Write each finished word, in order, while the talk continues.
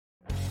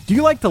Do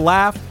you like to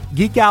laugh,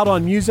 geek out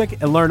on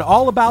music, and learn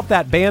all about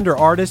that band or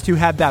artist who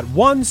had that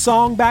one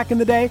song back in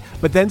the day,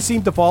 but then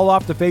seemed to fall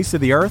off the face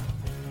of the earth?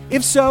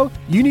 If so,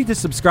 you need to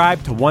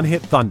subscribe to One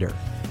Hit Thunder.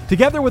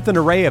 Together with an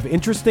array of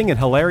interesting and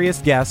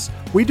hilarious guests,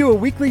 we do a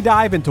weekly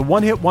dive into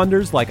one-hit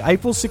wonders like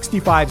Eiffel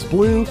 65's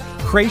Blue,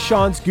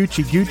 Krayshawn's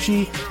Gucci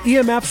Gucci,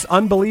 EMF's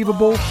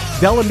Unbelievable,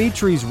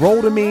 Delamitri's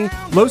Roll to Me,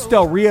 Los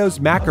Del Rio's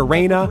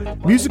Macarena,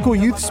 Musical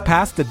Youth's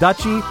Pass the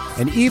Dutchie,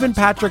 and even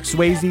Patrick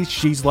Swayze's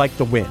She's Like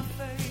the Wind.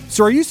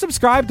 So are you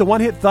subscribed to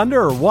One Hit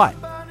Thunder or what?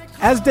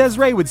 As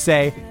Desiree would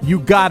say, you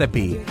gotta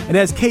be. And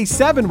as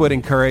K7 would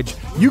encourage,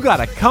 you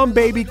gotta come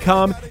baby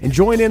come and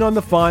join in on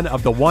the fun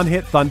of the One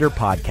Hit Thunder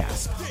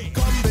podcast.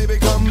 Come, baby,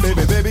 come,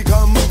 baby, baby,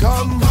 come,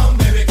 come. Come,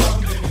 baby,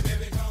 come, baby,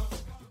 baby, come.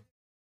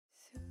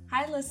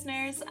 Hi,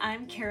 listeners.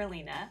 I'm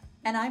Carolina.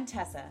 And I'm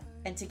Tessa.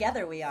 And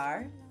together we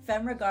are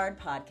Femme Regard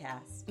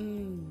Podcast.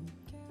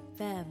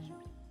 Femme.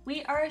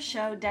 We are a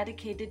show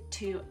dedicated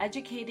to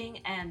educating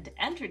and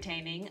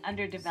entertaining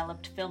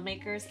underdeveloped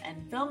filmmakers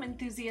and film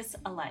enthusiasts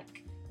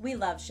alike. We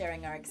love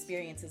sharing our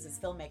experiences as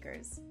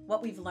filmmakers,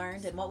 what we've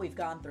learned and what we've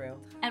gone through.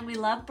 And we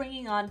love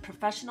bringing on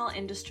professional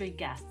industry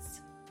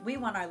guests. We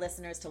want our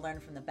listeners to learn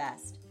from the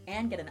best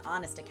and get an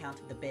honest account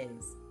of the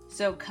biz.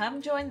 So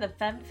come join the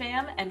Femme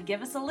Fam and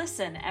give us a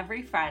listen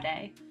every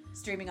Friday.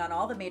 Streaming on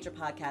all the major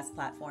podcast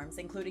platforms,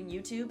 including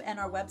YouTube and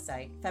our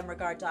website,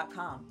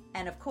 femregard.com.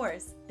 And of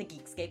course, the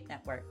Geekscape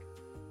Network.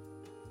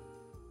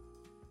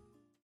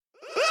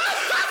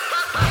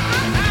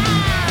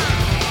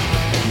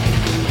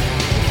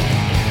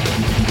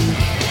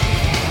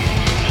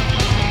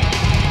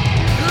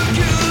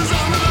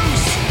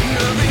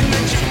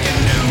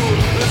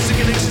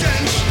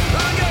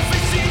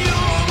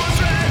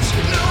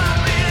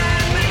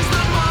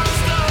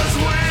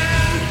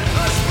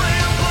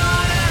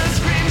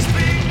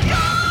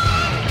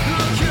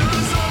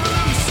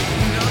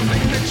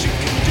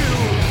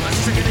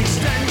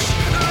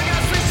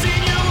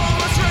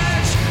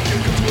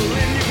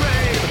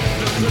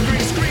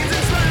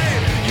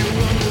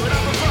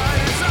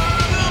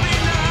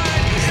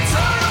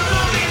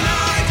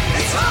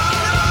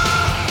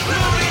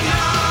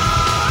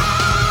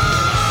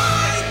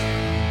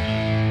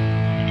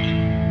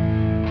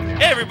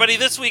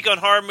 This week on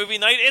Horror Movie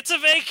Night, it's a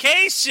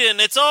vacation.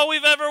 It's all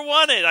we've ever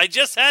wanted. I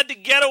just had to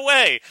get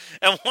away.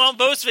 And while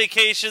most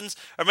vacations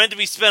are meant to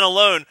be spent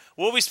alone,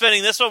 we'll be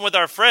spending this one with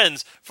our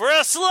friends for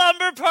a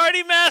slumber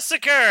party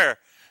massacre.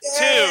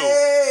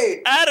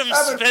 Yay! 2. Adam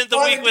spent the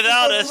week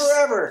without us.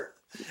 Forever.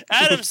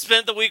 Adam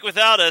spent the week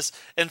without us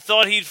and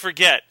thought he'd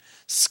forget.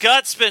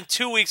 Scott spent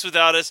 2 weeks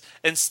without us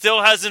and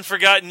still hasn't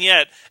forgotten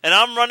yet. And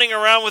I'm running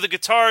around with a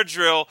guitar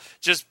drill,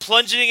 just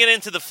plunging it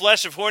into the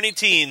flesh of horny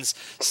teens.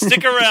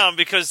 Stick around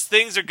because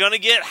things are going to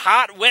get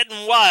hot, wet,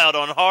 and wild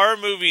on Horror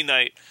Movie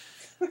Night.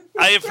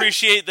 I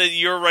appreciate that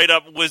your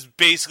write-up was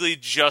basically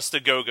just a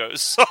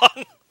Go-Go's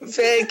song.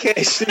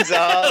 Vacation's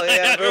all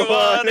I ever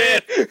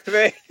wanted.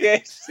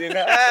 Vacation,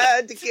 I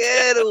had to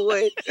get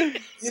away.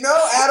 You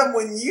know, Adam,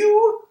 when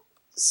you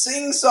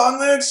sing song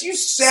lyrics, you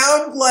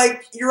sound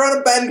like you're on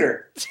a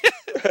bender.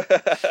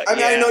 I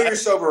mean, I know you're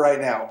sober right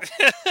now.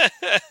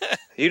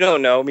 You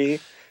don't know me.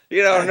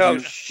 You don't know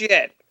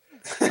shit.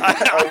 You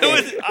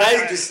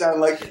just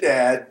sound like your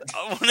dad.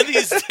 One of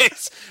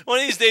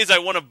these days, I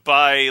want to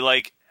buy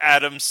like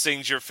Adam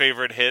sings your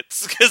favorite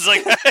hits because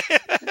like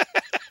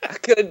I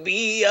could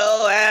be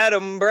your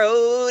Adam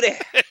Brody.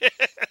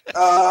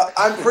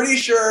 I'm pretty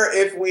sure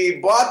if we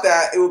bought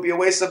that, it would be a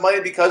waste of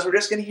money because we're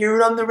just going to hear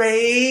it on the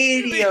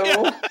radio.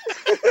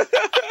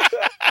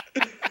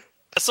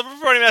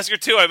 Slumber Party Massacre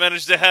 2, I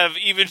managed to have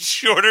even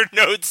shorter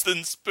notes than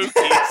Spookies.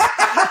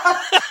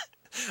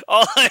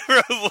 All I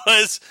wrote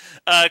was,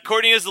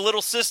 Courtney is the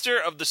little sister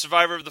of the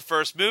survivor of the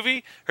first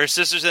movie. Her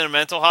sister's in a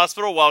mental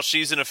hospital while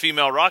she's in a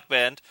female rock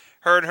band.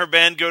 Her and her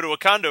band go to a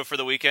condo for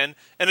the weekend,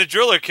 and a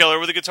driller killer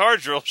with a guitar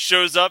drill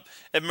shows up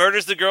and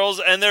murders the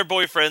girls and their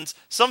boyfriends,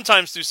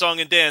 sometimes through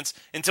song and dance,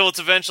 until it's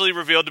eventually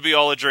revealed to be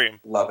all a dream.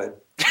 Love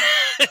it.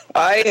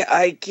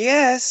 I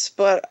guess,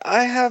 but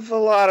I have a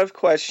lot of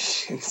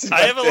questions.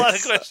 I have a lot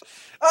of questions.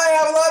 I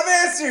have a lot of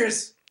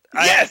answers.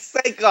 Yes,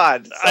 thank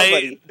God.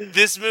 Somebody.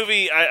 This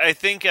movie, I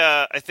think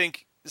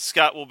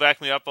Scott will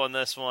back me up on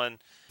this one.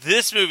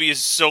 This movie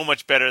is so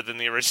much better than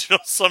the original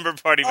Slumber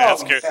Party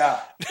Massacre. Yeah.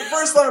 The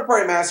first Slumber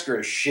Party Massacre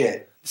is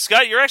shit.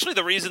 Scott, you're actually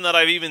the reason that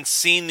I've even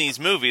seen these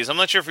movies. I'm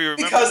not sure if you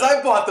remember. Because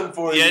I bought them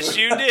for you. Yes,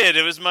 you did.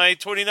 It was my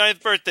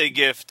 29th birthday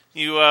gift.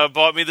 You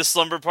bought me the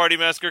Slumber Party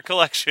Massacre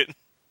collection.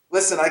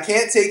 Listen, I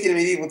can't take you to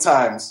medieval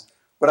times,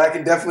 but I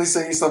can definitely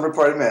sing you Slumber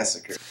Party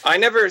Massacre. I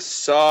never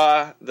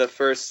saw the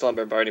first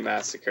Slumber Party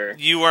Massacre.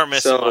 You weren't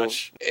missing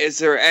much. Is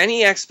there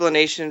any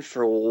explanation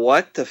for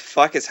what the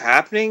fuck is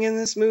happening in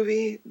this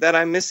movie that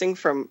I'm missing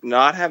from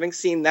not having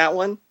seen that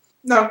one?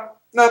 No,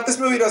 this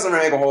movie doesn't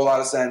make a whole lot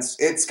of sense.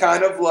 It's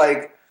kind of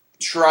like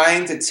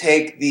trying to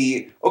take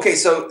the... Okay,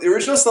 so the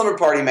original Slumber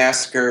Party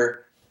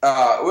Massacre...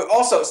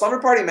 also, Slumber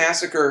Party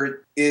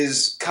Massacre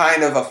is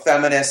kind of a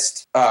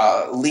feminist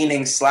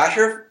leaning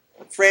slasher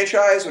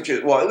franchise, which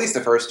is, well, at least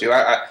the first two.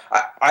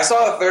 I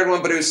saw the third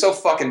one, but it was so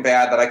fucking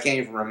bad that I can't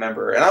even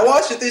remember. And I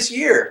watched it this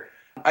year.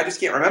 I just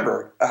can't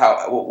remember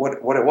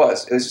what it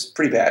was. It was just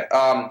pretty bad.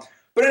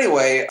 But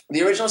anyway,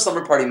 the original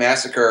Slumber Party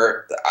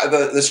Massacre,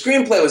 the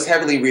screenplay was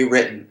heavily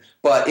rewritten,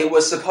 but it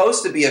was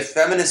supposed to be a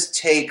feminist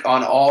take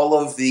on all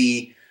of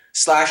the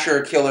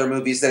slasher killer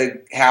movies that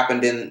had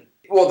happened in,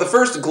 well, the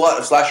first glut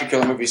of slasher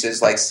killer movies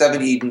is like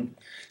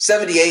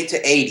 78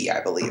 to 80,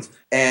 I believe.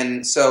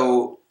 And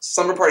so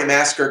Slumber Party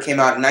Massacre came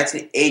out in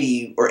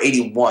 1980 or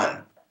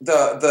 81.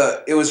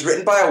 It was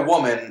written by a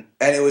woman,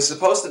 and it was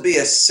supposed to be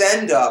a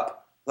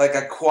send-up, like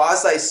a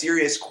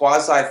quasi-serious,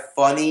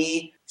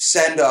 quasi-funny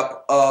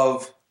send-up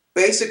of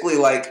basically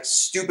like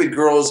stupid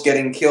girls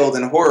getting killed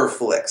in horror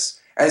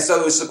flicks. And so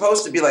it was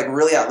supposed to be like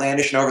really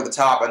outlandish and over the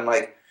top, and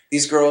like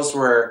these girls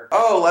were,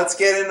 oh, let's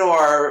get into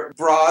our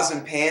bras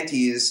and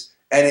panties.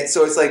 And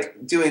so it's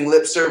like doing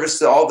lip service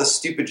to all the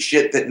stupid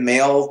shit that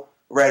male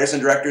writers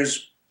and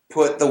directors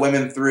put the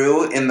women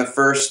through in the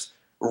first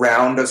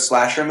round of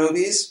slasher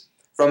movies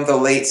from the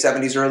late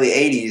 70s, early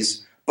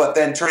 80s, but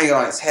then turning it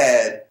on its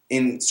head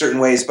in certain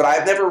ways. But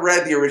I've never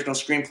read the original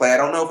screenplay. I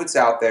don't know if it's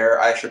out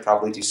there. I should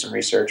probably do some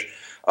research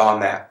on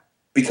that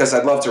because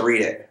I'd love to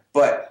read it.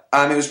 But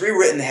it was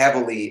rewritten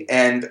heavily,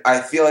 and I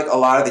feel like a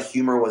lot of the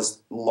humor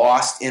was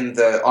lost on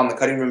the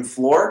cutting room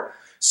floor.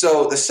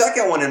 So the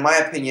second one, in my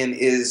opinion,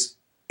 is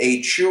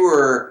a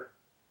truer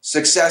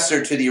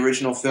successor to the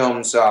original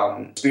film's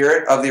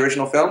spirit of the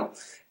original film,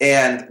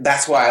 and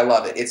that's why I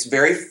love it. It's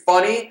very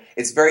funny,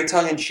 it's very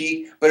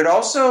tongue-in-cheek, but it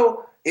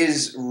also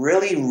is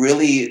really,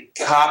 really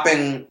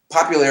copping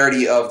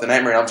popularity of the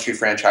Nightmare on Elm Street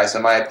franchise,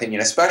 in my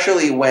opinion,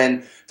 especially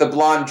when the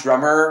blonde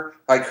drummer,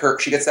 like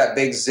she gets that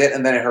big zit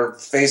and then her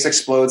face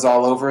explodes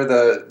all over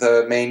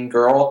the main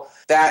girl.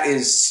 That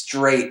is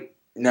straight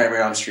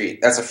Nightmare on Elm Street.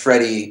 That's a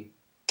Freddy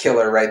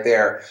killer right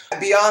there.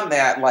 Beyond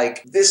that,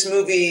 like, this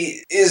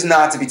movie is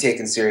not to be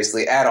taken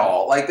seriously at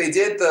all. Like, they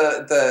did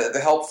the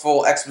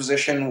helpful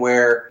exposition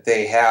where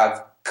they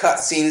have cut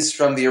scenes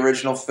from the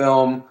original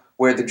film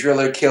where the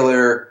driller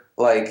killer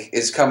like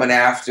is coming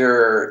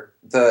after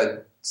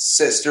the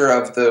sister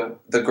of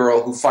the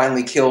girl who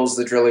finally kills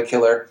the driller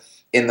killer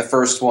in the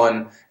first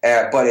one,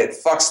 but it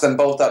fucks them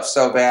both up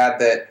so bad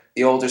that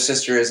the older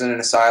sister is in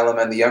an asylum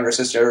and the younger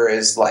sister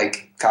is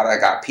like kind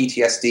of got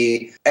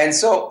PTSD. And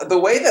so the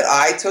way that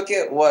I took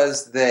it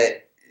was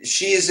that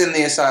she's in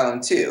the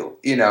asylum too.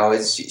 You know,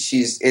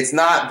 it's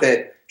not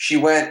that she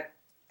went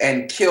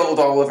and killed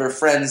all of her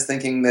friends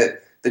thinking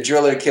that the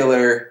driller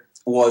killer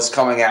was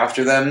coming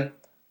after them.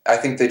 I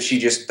think that she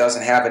just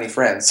doesn't have any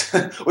friends,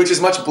 which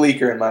is much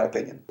bleaker in my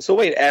opinion. So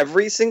wait,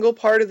 every single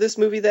part of this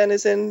movie then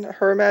is in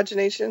her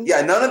imagination? Yeah,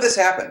 none of this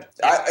happened.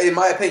 In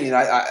my opinion,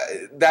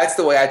 that's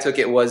the way I took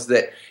it, was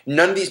that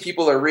none of these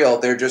people are real.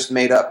 They're just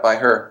made up by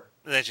her.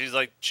 And then she's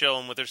like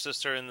chilling with her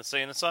sister in the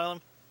sane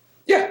asylum?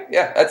 Yeah.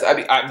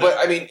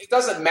 But it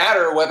doesn't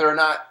matter whether or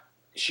not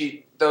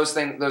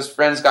those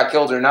friends got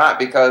killed or not,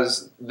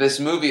 because this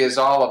movie is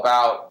all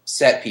about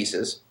set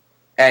pieces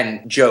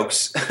and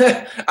jokes.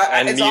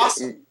 And it's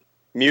awesome.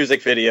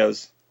 Music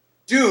videos.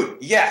 Dude,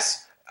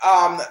 yes.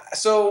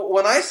 So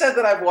when I said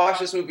that I've watched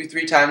this movie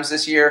 3 times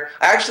this year,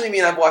 I actually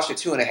mean I've watched it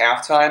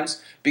 2.5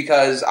 times,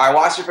 because I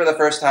watched it for the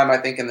first time, I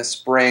think, in the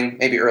spring,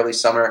 maybe early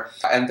summer,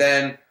 and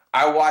then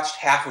I watched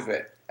half of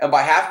it. And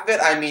by half of it,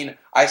 I mean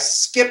I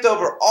skipped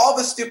over all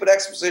the stupid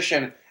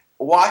exposition,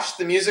 watched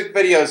the music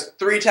videos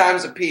 3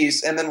 times a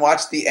piece, and then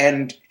watched the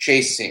end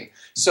chase scene.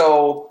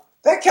 So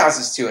that counts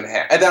as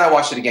 2.5. And then I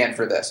watched it again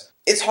for this.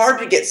 It's hard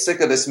to get sick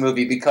of this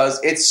movie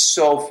because it's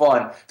so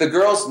fun. The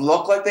girls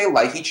look like they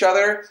like each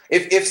other.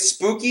 If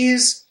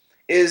Spookies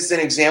is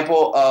an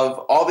example of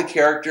all the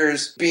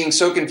characters being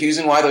so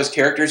confusing why those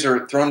characters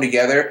are thrown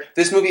together,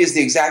 this movie is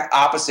the exact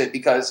opposite,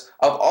 because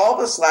of all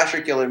the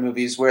slasher killer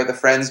movies where the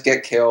friends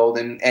get killed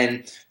and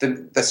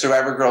the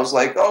survivor girl's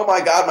like, oh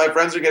my god, my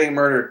friends are getting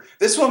murdered.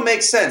 This one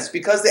makes sense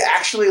because they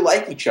actually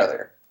like each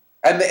other.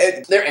 And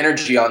their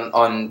energy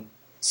on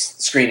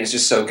screen is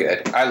just so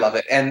good. I love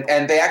it.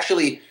 And they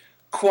actually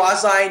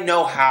quasi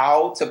know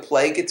how to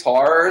play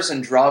guitars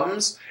and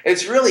drums.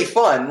 It's really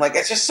fun. Like,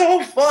 it's just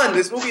so fun.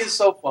 This movie is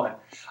so fun.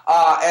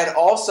 And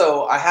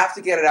also, I have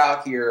to get it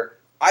out here.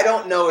 I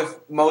don't know if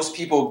most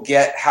people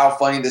get how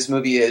funny this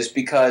movie is,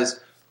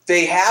 because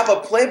they have a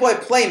Playboy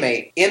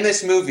Playmate in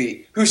this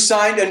movie who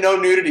signed a no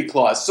nudity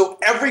clause. So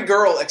every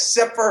girl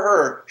except for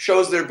her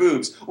shows their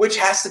boobs, which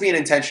has to be an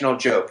intentional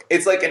joke.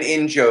 It's like an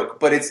in-joke,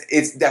 but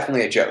it's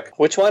definitely a joke.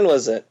 Which one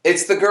was it?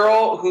 It's the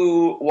girl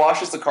who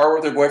washes the car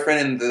with her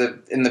boyfriend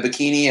in the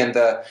bikini, and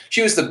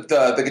she was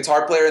the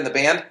guitar player in the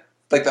band.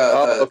 Like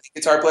the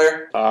guitar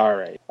player. All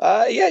right.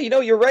 Yeah,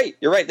 you're right.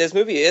 You're right. This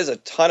movie is a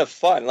ton of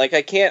fun. Like,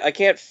 I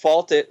can't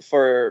fault it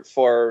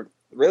for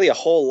really a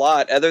whole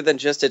lot, other than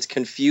just its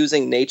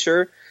confusing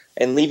nature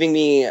and leaving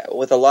me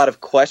with a lot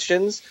of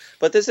questions.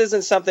 But this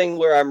isn't something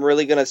where I'm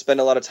really going to spend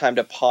a lot of time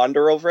to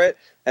ponder over it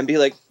and be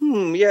like,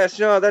 yes,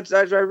 no,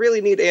 I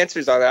really need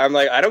answers on that. I'm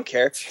like, I don't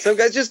care. Some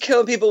guy's just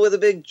killing people with a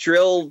big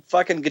drill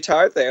fucking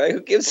guitar thing. Like,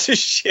 who gives a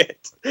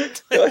shit?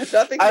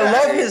 Nothing. I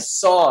love his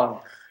song.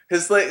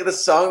 The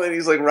song that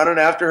he's like running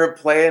after her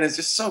playing is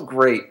just so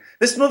great.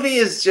 This movie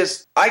is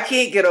just, I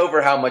can't get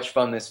over how much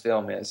fun this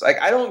film is.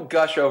 Like, I don't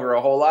gush over a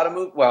whole lot of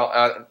movies. Well,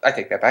 I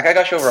take that back. I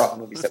gush over all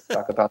the movies that we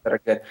talk about that are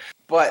good.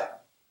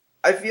 But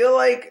I feel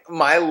like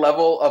my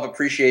level of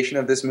appreciation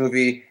of this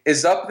movie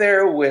is up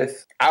there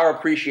with our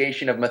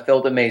appreciation of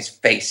Mathilda May's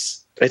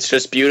face. It's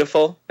just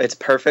beautiful. It's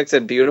perfect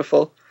and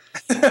beautiful.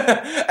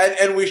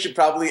 and we should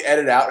probably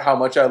edit out how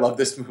much I love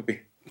this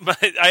movie.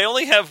 But I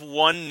only have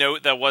one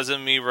note that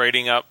wasn't me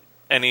writing up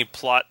any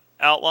plot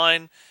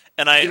outline,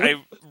 and I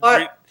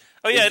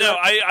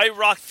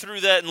rocked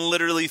through that in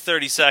literally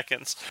 30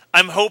 seconds.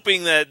 I'm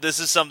hoping that this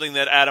is something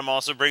that Adam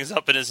also brings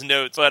up in his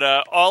notes, but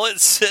all it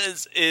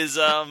says is,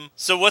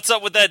 so what's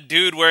up with that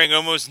dude wearing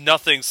almost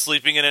nothing,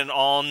 sleeping in an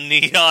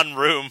all-neon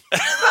room?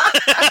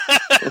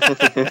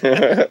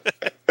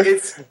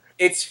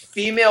 It's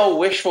female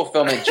wish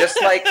fulfillment,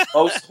 just like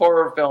most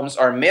horror films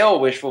are male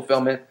wish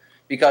fulfillment,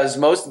 because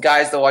most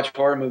guys that watch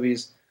horror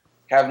movies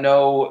have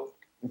no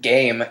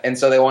game, and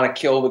so they want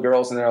to kill the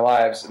girls in their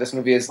lives. This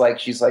movie is like,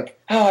 she's like,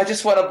 oh, I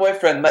just want a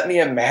boyfriend. Let me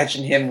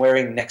imagine him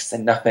wearing next to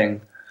nothing.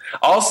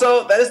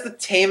 Also, that is the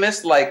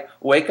tamest, like,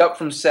 wake up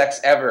from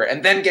sex ever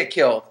and then get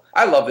killed.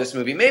 I love this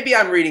movie. Maybe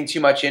I'm reading too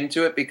much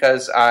into it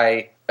because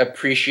I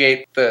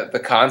appreciate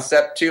the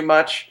concept too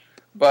much,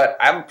 but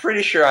I'm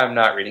pretty sure I'm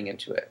not reading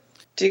into it.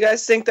 Do you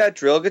guys think that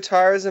drill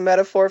guitar is a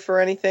metaphor for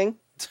anything?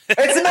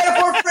 It's a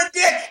metaphor for a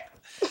dick!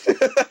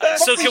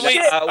 So can we?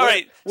 All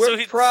right,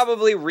 we're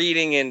probably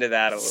reading into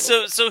that a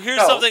little. So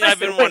here's something I've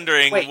been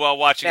wondering while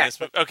watching this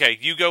movie. Okay,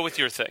 you go with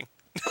your thing.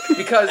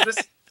 Because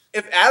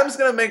if Adam's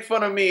gonna make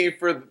fun of me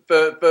for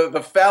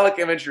the phallic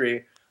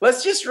imagery,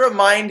 let's just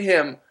remind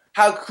him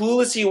how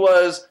clueless he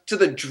was to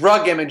the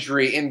drug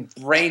imagery in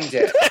Brain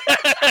Dead.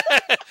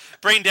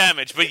 Brain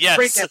damage, but yes.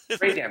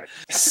 Brain damage.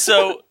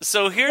 So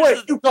here's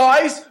Wait, you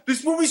guys,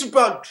 this movie's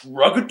about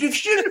drug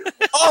addiction?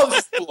 Oh,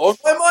 this blows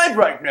my mind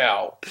right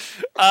now.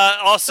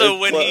 Also,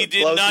 when he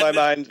did blows not... my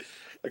mind.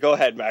 Go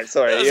ahead, Max.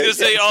 Sorry. I was going to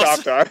say,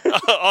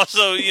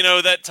 also, you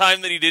know, that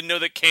time that he didn't know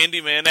that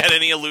Candyman had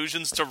any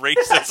allusions to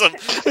racism.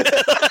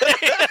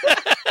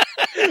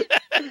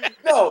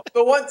 No,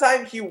 the one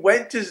time he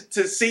went to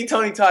see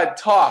Tony Todd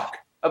talk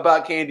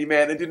about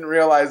Candyman and didn't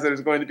realize that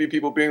there's going to be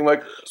people being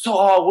like,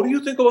 so what do you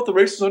think about the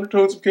racist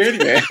undertones of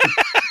Candyman?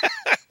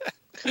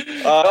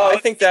 I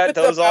think that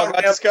those all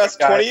got discussed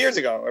 20 years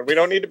ago. We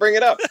don't need to bring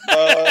it up.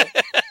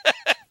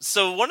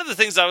 So one of the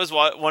things I was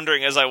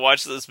wondering as I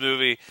watched this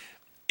movie,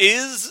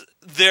 is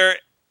there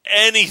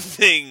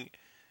anything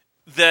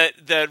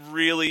that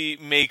really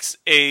makes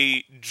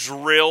a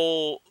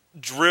drill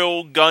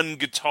gun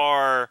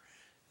guitar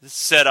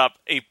setup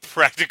a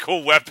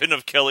practical weapon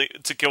to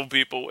kill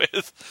people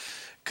with?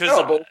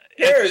 No, but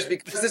who cares?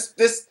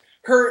 Because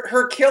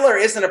her killer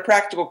isn't a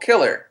practical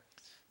killer.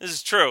 This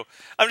is true.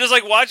 I'm just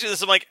like watching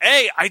this. I'm like,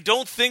 hey, I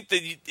don't think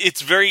that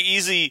it's very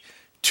easy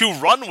to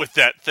run with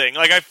that thing.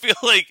 Like, I feel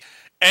like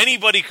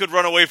anybody could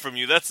run away from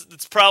you.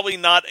 It's probably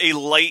not a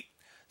light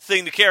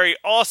thing to carry.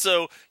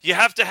 Also, you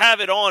have to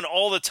have it on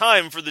all the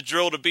time for the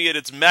drill to be at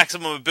its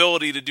maximum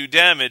ability to do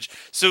damage,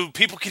 so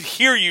people can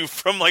hear you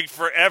from like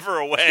forever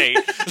away.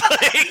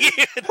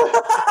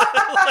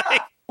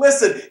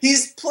 Listen,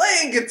 he's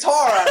playing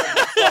guitar out of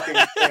the fucking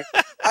thing.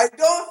 I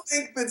don't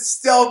think that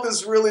stealth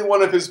is really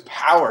one of his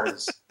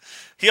powers.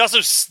 He also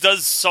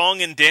does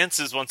song and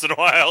dances once in a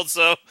while,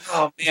 so...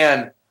 Oh,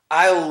 man.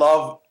 I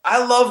love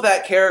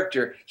that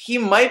character. He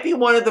might be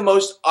one of the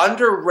most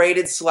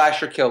underrated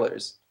slasher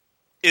killers.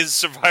 Is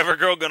Survivor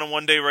Girl going to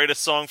one day write a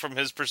song from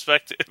his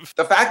perspective?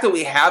 The fact that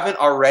we haven't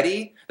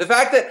already, the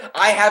fact that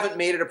I haven't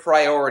made it a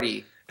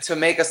priority to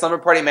make a Slumber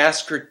Party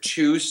Massacre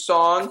 2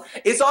 song,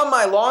 it's on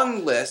my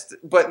long list,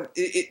 but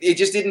it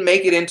just didn't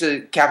make it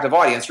into captive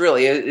audience,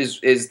 really, is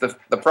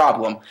the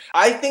problem.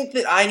 I think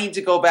that I need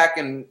to go back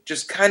and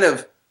just kind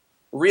of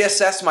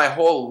reassess my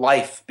whole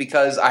life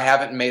because I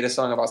haven't made a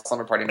song about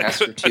Slumber Party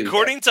Massacre 2.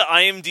 According to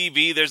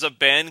IMDb, there's a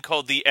band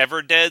called the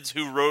Everdeads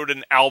who wrote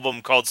an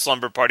album called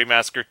Slumber Party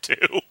Massacre 2.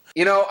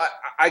 You know,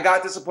 I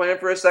got disappointed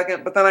for a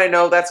second, but then I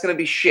know that's going to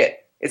be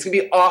shit. It's going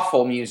to be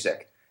awful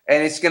music.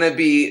 And it's going to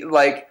be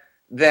like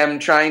them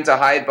trying to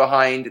hide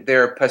behind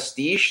their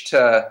pastiche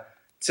to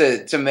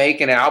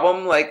make an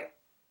album. Like,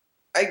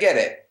 I get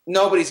it.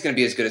 Nobody's going to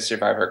be as good as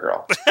Survivor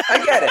Girl.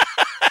 I get it.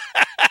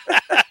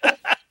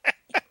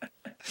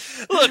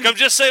 Look, I'm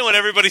just saying what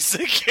everybody's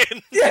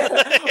thinking. Yeah,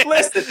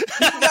 listen,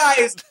 you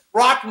guys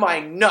rock my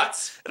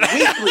nuts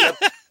weekly.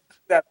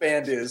 That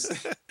band is.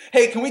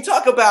 Hey, can we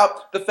talk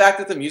about the fact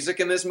that the music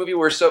in this movie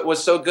was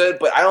so good,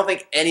 but I don't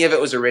think any of it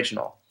was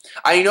original.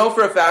 I know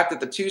for a fact that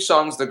the 2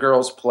 songs the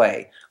girls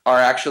play are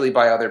actually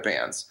by other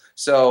bands.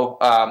 So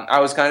I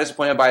was kind of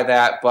disappointed by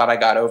that, but I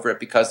got over it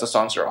because the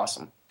songs are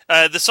awesome.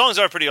 The songs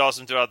are pretty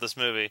awesome throughout this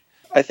movie.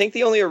 I think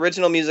the only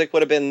original music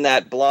would have been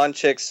that blonde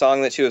chick's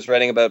song that she was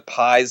writing about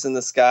pies in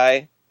the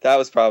sky. That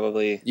was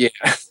probably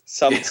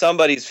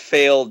somebody's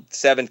failed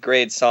 7th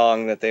grade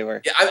song that they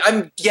were. Yeah,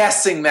 I'm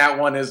guessing that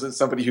one isn't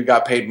somebody who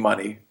got paid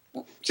money.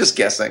 Just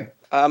guessing.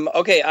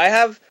 Okay, I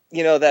have,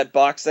 that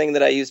box thing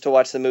that I used to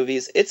watch the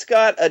movies. It's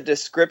got a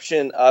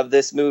description of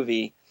this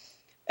movie,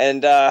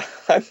 and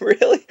I'm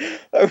really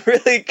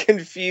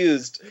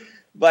confused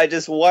by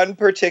just one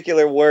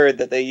particular word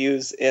that they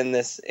use in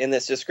this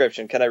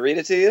description. Can I read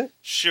it to you?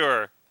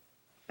 Sure.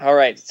 All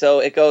right, so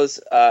it goes,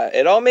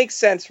 it all makes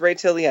sense right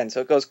till the end.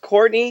 So it goes,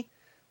 Courtney,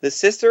 the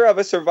sister of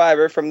a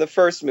survivor from the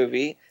first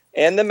movie,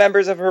 and the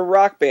members of her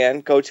rock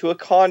band go to a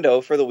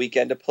condo for the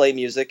weekend to play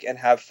music and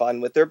have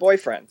fun with their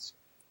boyfriends.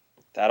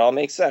 That all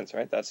makes sense,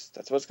 right? That's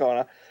what's going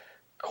on.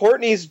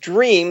 Courtney's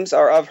dreams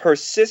are of her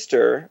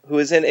sister, who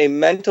is in a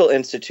mental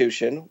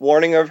institution,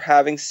 warning her of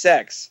having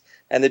sex,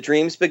 and the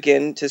dreams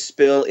begin to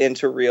spill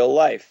into real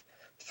life,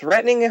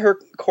 threatening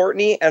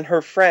Courtney and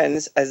her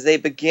friends as they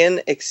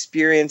begin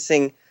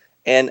experiencing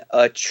an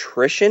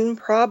attrition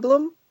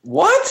problem.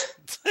 What?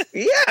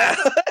 Yeah,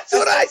 that's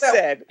what I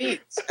said.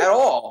 At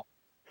all.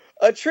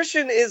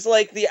 Attrition is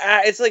like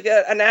it's like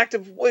an act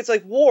of, it's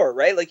like war,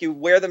 right? Like you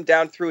wear them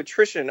down through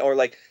attrition, or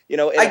like, in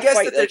I guess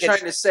fight, that they're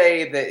trying to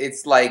say that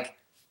it's like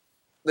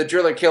the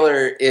driller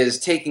killer is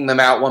taking them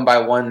out one by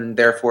one, and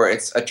therefore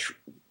it's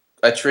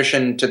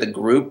attrition to the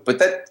group. But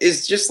that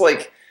is just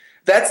like,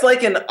 that's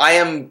like an I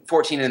am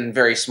 14 and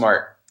very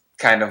smart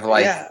kind of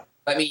like,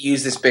 let me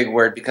use this big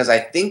word because I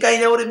think I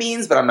know what it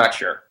means, but I'm not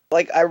sure.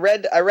 Like I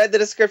read the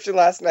description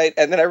last night,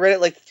 and then I read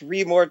it like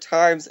 3 more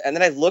times, and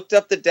then I looked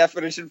up the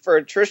definition for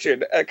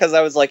attrition because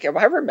I was like, "Am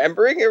I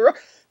remembering it wrong?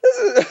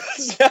 This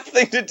has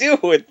nothing to do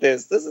with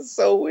this. This is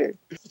so weird."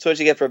 That's what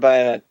you get for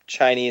buying a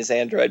Chinese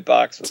Android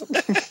box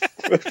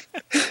with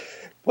a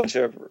bunch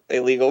of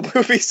illegal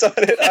movies on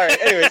it. All right.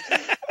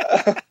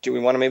 Anyways, do we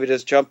want to maybe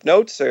just jump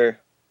notes or?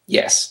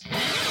 Yes.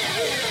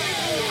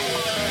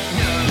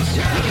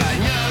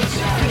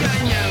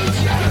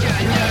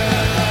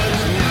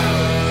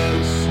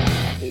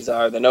 These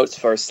are the notes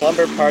for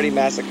Slumber Party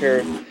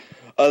Massacre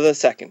of the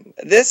Second.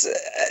 This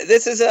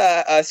is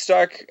a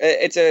stark.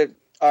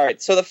 All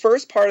right. So the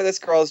first part of this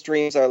girl's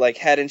dreams are like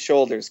Head and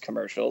Shoulders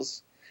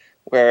commercials,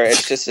 where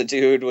it's just a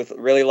dude with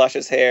really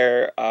luscious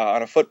hair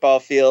on a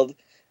football field,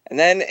 and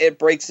then it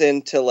breaks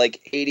into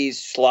like 80s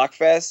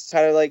schlockfest,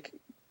 kind of like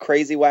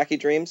crazy wacky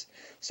dreams.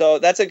 So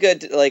that's a good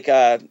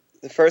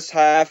the first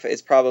half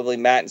is probably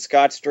Matt and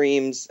Scott's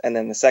dreams, and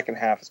then the second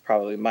half is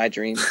probably my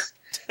dreams.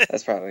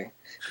 That's probably.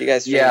 You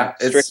guys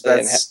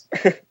strictly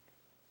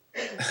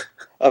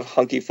of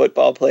hunky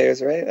football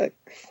players, right?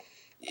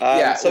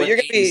 So you're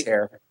gonna be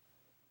hair.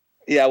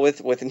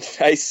 With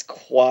nice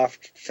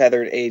coiffed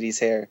feathered 80s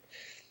hair.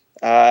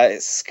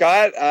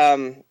 Scott,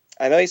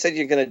 I know you said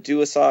you're gonna do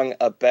a song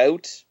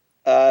about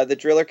the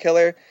Driller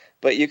Killer,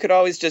 but you could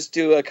always just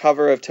do a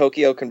cover of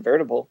Tokyo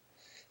Convertible.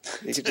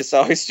 You could just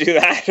always do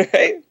that,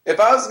 right? If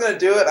I was gonna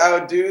do it, I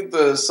would do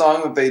the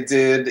song that they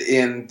did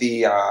in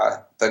the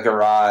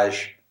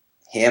garage.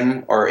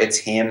 Him or It's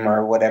Him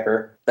or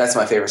whatever. That's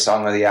my favorite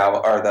song of the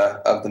album or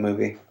of the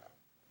movie.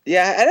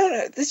 Yeah, I don't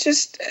know. It's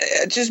just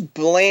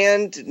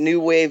bland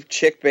new wave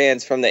chick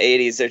bands from the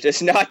 80s. They're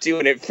just not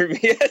doing it for me.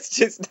 It's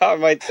just not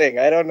my thing.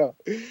 I don't know.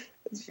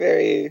 It's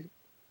very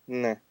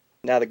nah.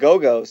 Now the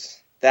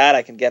Go-Go's, that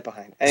I can get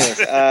behind. Anyways,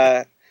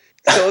 so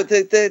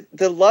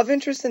the love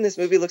interest in this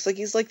movie looks like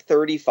he's like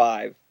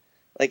 35.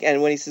 Like,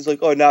 and when he says like,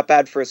 "Oh, not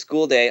bad for a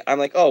school day," I'm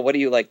like, "Oh, what are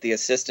you, like the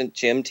assistant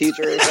gym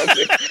teacher or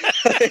something?"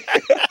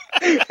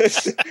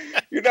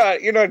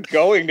 You're not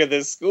going to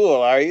this school,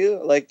 are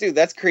you? Like, dude,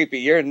 that's creepy.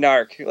 You're a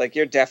narc. Like,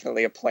 you're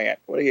definitely a plant.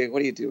 What are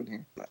you doing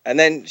here? And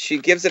then she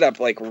gives it up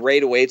like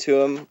right away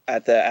to him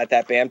at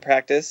that band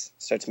practice.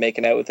 Starts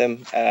making out with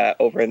him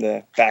over in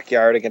the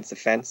backyard against the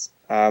fence.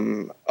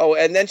 And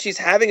then she's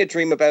having a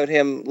dream about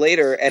him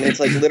later, and it's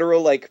like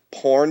literal like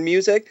porn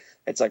music.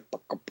 It's like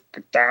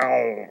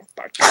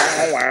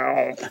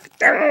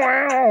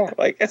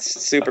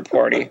it's super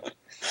porny.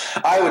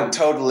 I would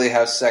totally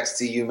have sex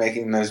to you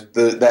making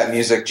that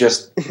music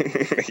just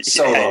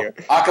solo,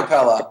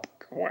 acapella.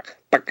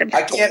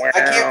 I can't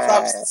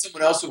promise that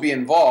someone else would be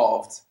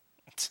involved,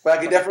 but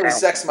I could definitely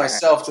sex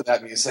myself to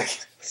that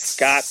music.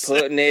 Scott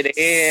putting it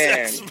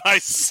in. Sex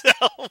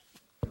myself.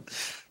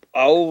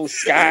 Oh,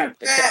 Scott,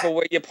 be careful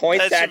where you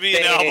point that should be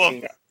thing. an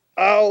album.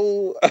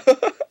 Oh.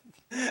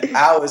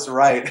 Al is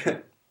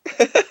right.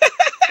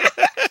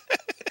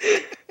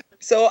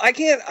 So I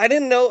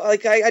didn't know,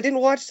 like, I didn't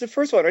watch the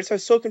first one, right? So I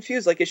was so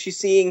confused. Like, is she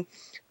seeing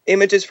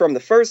images from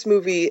the first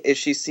movie? Is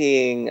she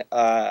seeing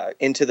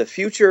into the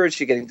future? Is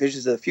she getting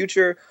visions of the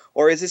future?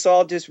 Or is this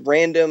all just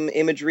random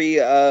imagery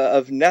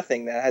of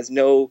nothing that has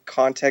no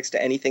context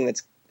to anything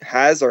that's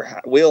has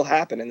or will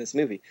happen in this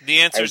movie?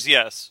 The answer is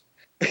yes.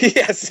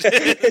 Yes,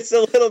 it's a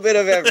little bit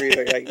of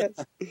everything, I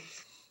guess.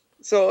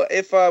 So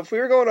if we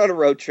were going on a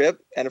road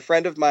trip and a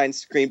friend of mine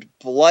screamed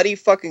bloody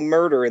fucking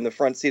murder in the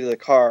front seat of the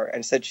car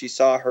and said she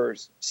saw her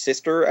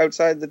sister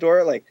outside the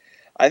door, like,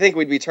 I think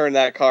we'd be turning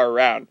that car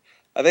around.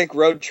 I think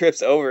road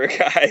trip's over,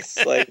 guys.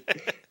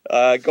 Like,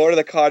 going to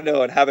the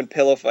condo and having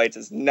pillow fights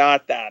is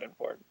not that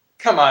important.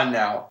 Come on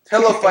now.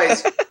 Pillow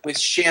fights with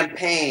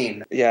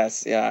champagne.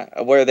 Yes,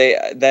 yeah. Where they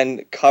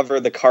then cover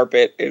the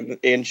carpet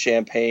in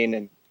champagne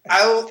and.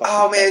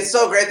 Oh man, it's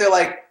so great. They're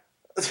like,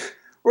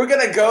 we're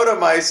gonna go to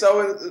my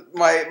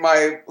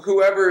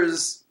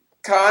whoever's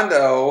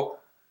condo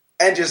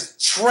and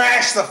just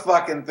trash the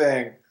fucking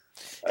thing.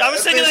 I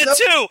was thinking that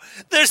too.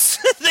 There's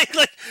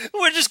like,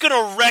 we're just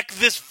gonna wreck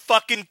this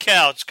fucking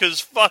couch because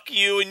fuck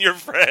you and your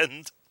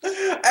friend.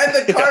 And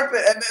the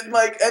carpet,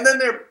 and then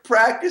they're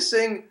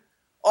practicing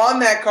on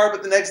that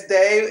carpet the next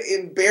day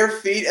in bare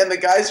feet, and the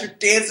guys are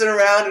dancing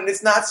around, and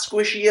it's not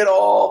squishy at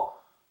all.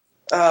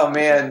 Oh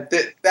man,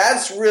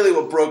 that's really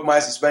what broke my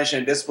suspension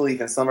of disbelief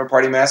in Slumber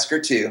Party Massacre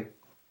 2.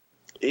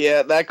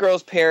 Yeah, that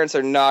girl's parents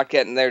are not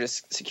getting their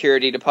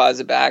security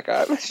deposit back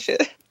on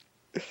shit.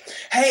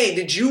 Hey,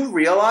 did you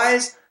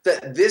realize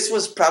that this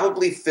was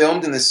probably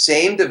filmed in the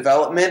same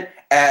development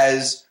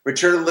as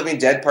Return of the Living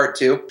Dead Part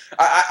 2?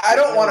 I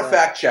don't want to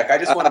fact check. I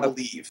just want to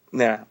believe.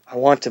 Yeah, I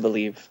want to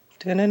believe.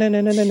 Listen and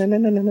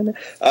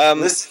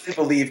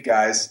believe,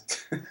 guys.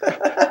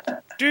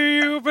 Do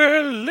you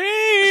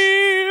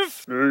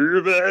believe?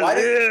 Love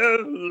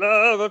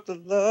after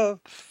love?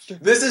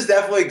 This is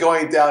definitely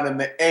going down in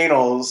the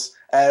annals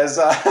as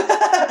the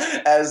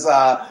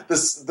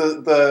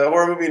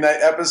horror movie night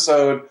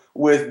episode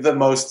with the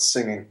most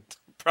singing.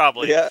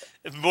 Probably. Yeah.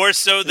 More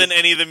so than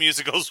any of the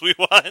musicals we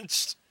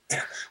watched.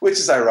 Which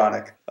is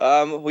ironic.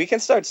 We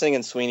can start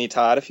singing Sweeney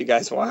Todd if you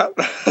guys want.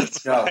 That's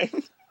fine.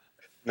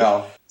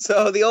 No.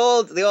 So the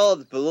old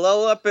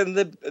blow up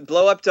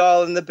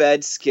doll in the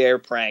bed scare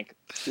prank.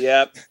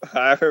 Yep,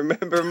 I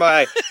remember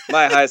my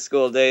high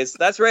school days.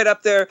 That's right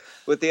up there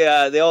with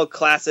the old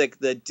classic,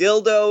 the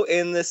dildo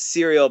in the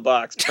cereal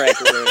box prank.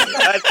 Seriously,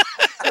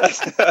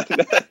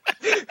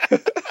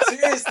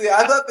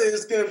 I thought there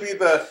was going to be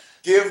the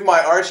give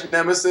my arch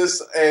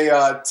nemesis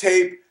a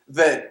tape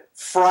that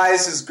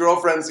fries his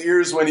girlfriend's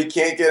ears when he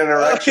can't get an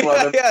erection.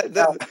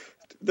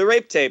 The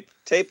rape tape.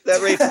 Tape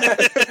that rape tape.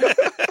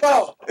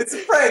 Bro, it's a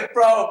prank,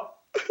 bro.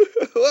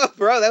 Well,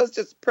 bro, that was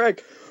just a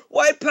prank.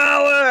 White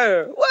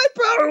power! White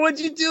power, what'd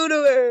you do to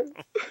her?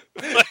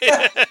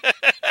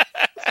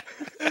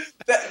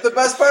 The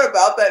best part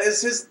about that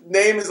is his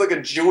name is like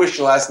a Jewish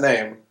last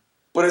name,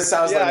 but it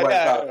sounds like white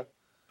power.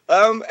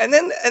 And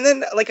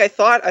then like I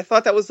thought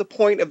that was the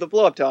point of the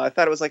blow up doll. I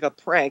thought it was like a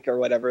prank or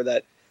whatever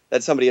that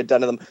somebody had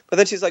done to them. But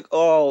then she's like,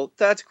 "Oh,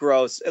 that's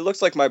gross. It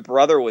looks like my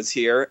brother was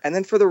here." And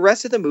then for the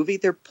rest of the movie,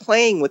 they're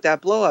playing with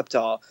that blow up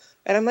doll.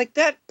 And I'm like,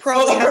 that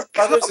probably has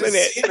cum in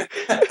it.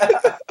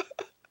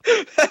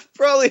 That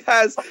probably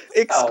has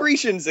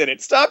excretions in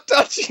it. Stop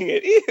touching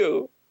it.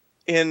 Ew.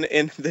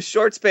 In the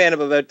short span of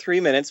about 3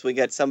 minutes, we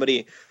get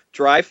somebody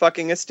dry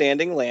fucking a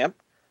standing lamp,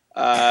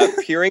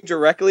 peering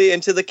directly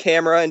into the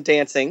camera and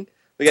dancing.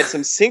 We get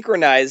some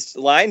synchronized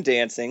line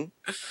dancing.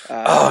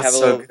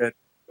 Good.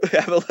 We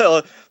have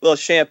a little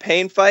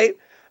champagne fight.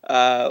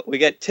 We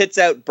get tits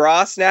out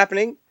bra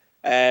snapping.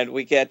 And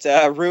we get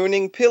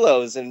ruining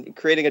pillows and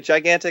creating a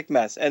gigantic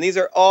mess. And these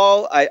are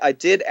all, I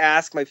did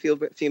ask my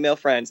female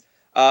friends,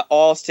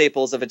 all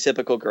staples of a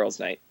typical girls'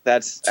 night.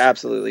 That's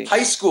absolutely...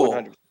 High school.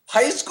 100%.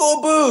 High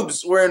school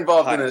boobs were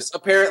involved in this,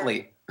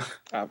 apparently.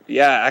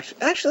 Yeah,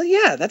 actually,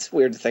 yeah, that's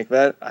weird to think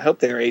about. I hope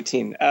they were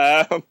 18.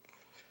 I'm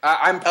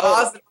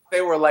positive they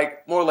were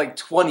more like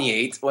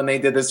 28 when they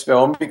did this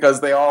film,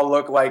 because they all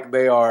look like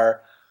they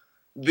are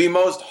the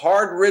most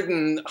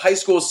hard-ridden high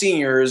school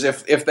seniors,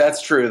 if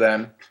that's true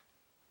then.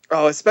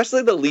 Oh,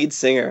 especially the lead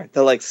singer,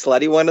 the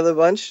slutty one of the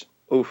bunch.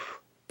 Oof.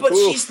 But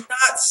she's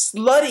not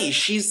slutty.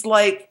 She's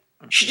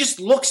she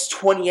just looks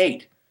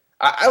 28.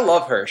 I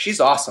love her. She's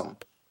awesome.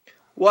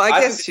 Well,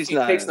 I guess she's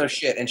not. She takes no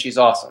shit, and she's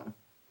awesome.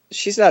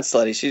 She's not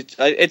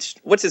slutty.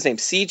 What's his name?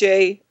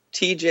 CJ?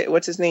 TJ?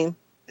 What's his name?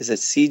 Is it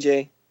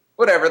CJ?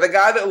 Whatever. The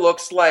guy that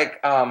looks like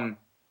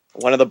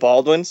one of the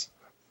Baldwins.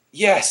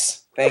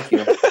 Yes. Thank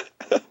you.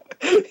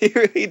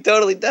 He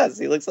totally does.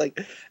 He looks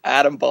like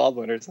Adam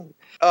Baldwin or something.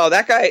 Oh,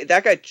 that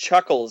guy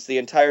chuckles the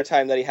entire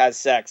time that he has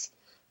sex.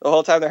 The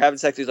whole time they're having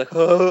sex, he's like,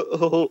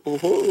 oh.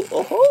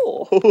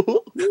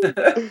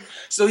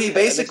 So he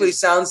basically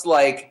sounds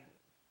like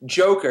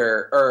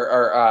Joker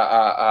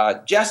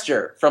or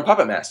Jester from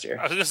Puppet Master.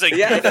 I was going to say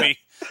Goofy.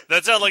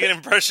 That sounds like an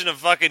impression of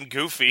fucking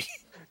Goofy.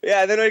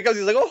 Yeah, and then when he goes,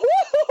 he's like, oh.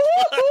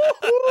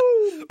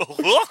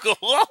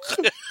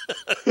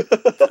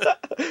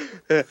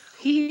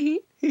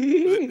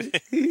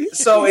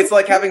 So it's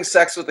like having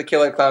sex with the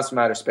killer clowns from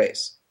outer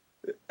space.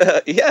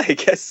 Yeah, I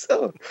guess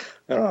so.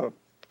 I'll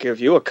give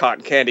you a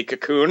cotton candy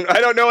cocoon. I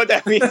don't know what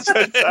that means.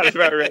 That sounds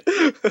about right.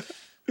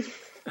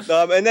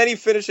 And then he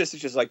finishes,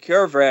 he's just like,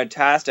 you're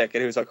fantastic.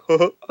 And he was like,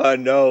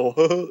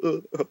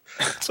 no.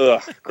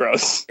 Ugh,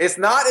 gross. It's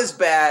not as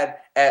bad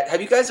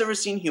have you guys ever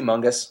seen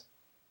Humongous?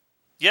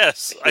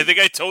 Yes. I think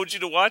I told you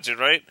to watch it,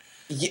 right?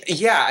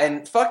 Yeah,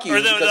 and fuck you.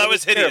 Or that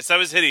was hideous. That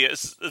was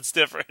hideous. It's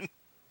different.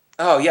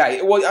 Oh,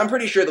 yeah. Well, I'm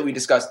pretty sure that we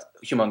discussed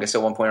Humongous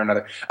at one point or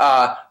another.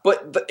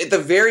 But at the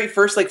very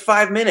first,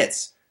 5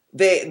 minutes,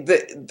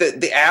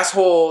 the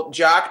asshole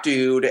jock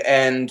dude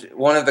and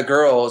one of the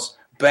girls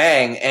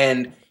bang,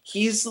 and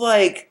he's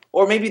like,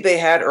 or maybe they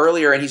had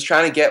earlier, and he's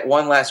trying to get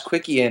one last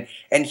quickie in,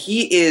 and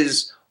he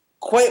is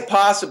quite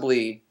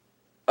possibly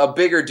a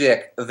bigger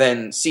dick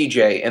than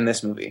CJ in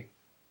this movie.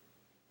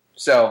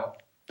 So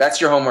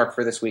that's your homework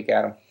for this week,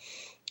 Adam.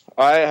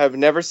 I have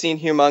never seen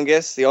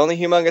Humongous. The only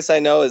Humongous I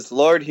know is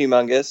Lord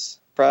Humongous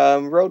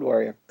from Road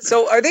Warrior.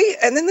 So are they?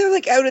 And then they're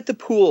like out at the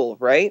pool,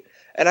 right?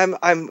 And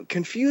I'm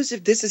confused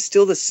if this is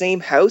still the same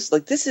house.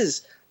 Like this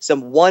is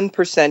some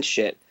 1%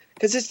 shit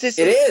because it's this.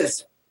 It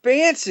is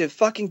expansive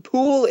fucking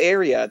pool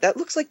area that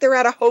looks like they're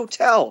at a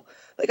hotel.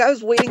 Like I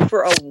was waiting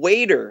for a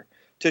waiter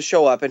to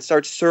show up and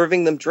start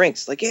serving them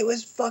drinks. Like it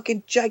was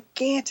fucking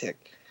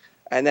gigantic.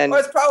 And then well,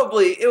 it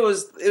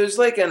was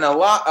like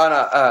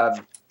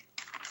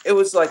it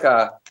was like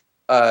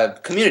a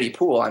community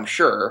pool, I'm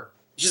sure.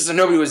 It's just that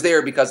nobody was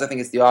there because I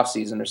think it's the off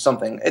season or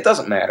something. It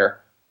doesn't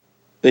matter.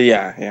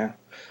 Yeah.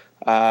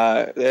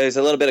 There's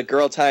a little bit of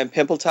girl time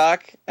pimple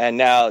talk, and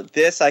now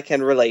this I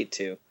can relate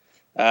to.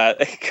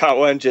 Got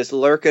one just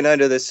lurking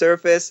under the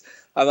surface.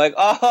 I'm like,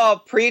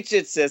 oh, preach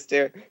it,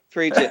 sister,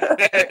 preach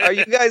it. Are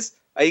you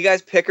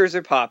guys pickers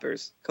or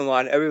poppers? Come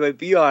on, everybody,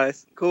 be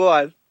honest. Come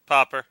on,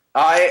 popper.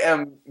 I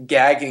am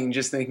gagging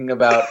just thinking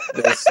about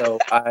this, so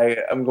I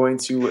am going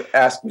to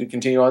ask you to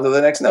continue on to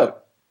the next note.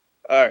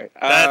 All right.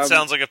 That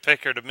sounds like a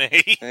picker to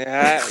me.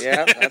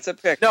 Yeah, that's a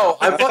picker. No,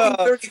 I'm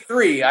fucking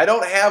 33. I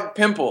don't have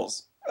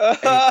pimples.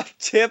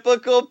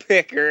 Typical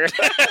picker.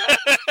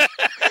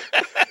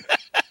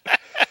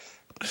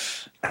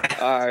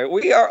 All right,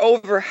 we are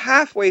over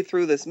halfway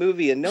through this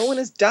movie and no one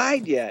has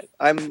died yet.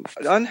 I'm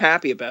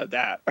unhappy about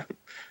that.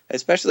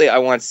 Especially I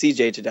want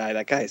CJ to die.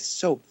 That guy is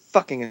so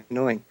fucking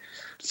annoying.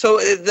 So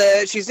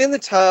she's in the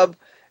tub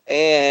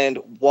and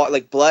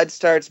blood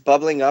starts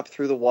bubbling up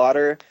through the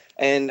water.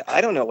 And I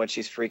don't know what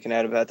she's freaking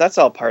out about. That's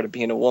all part of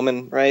being a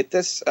woman, right?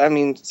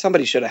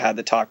 Somebody should have had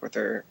the talk with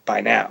her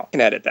by now. I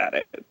can edit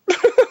that in.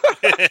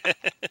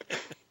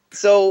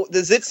 So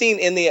the zit scene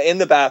in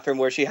the bathroom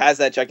where she has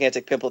that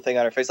gigantic pimple thing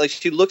on her face, like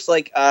she looks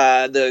like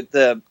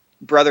the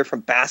brother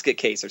from Basket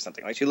Case or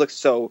something. Like she looks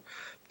so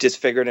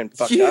disfigured and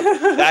fucked up.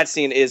 That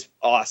scene is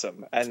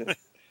awesome, and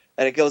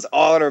it goes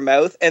all in her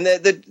mouth. And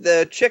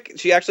the chick,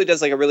 she actually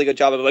does like a really good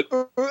job of like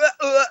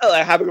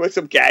having like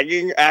some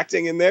gagging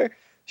acting in there.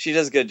 She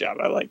does a good job.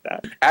 I like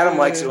that. Adam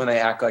likes it when they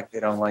act like they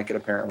don't like it,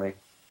 apparently.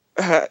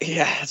 Yeah,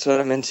 that's what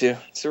I'm into.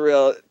 It's a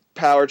real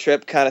power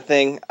trip kind of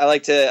thing. I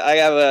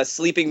have a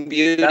Sleeping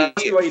Beauty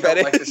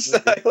fetish.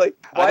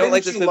 I don't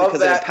like this movie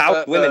because it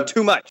empowers women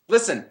too much.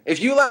 Listen,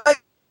 if you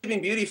like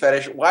Sleeping Beauty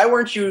fetish, why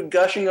weren't you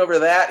gushing over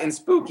that in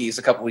Spookies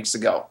a couple weeks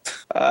ago?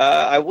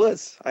 I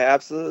was. I'm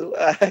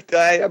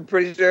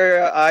pretty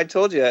sure I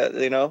told you,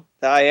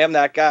 I am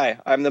that guy.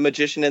 I'm the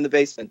magician in the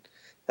basement.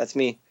 That's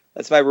me.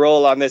 That's my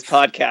role on this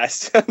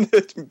podcast. I'm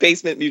the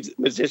basement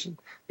musician.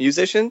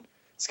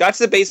 Scott's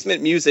the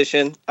basement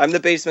musician. I'm the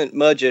basement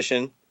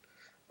magician.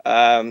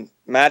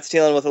 Matt's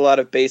dealing with a lot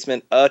of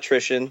basement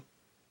attrition.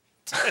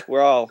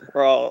 We're all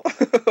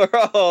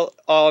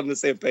on the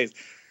same page.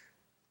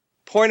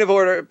 Point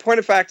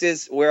of fact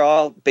is we're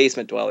all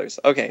basement dwellers.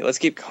 Okay, let's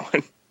keep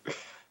going.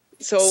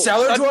 So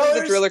cellar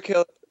dwellers? The driller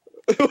killer.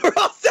 We're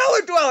all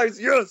cellar dwellers.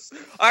 Yes.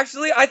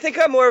 Actually, I think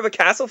I'm more of a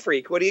castle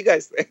freak. What do you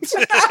guys think?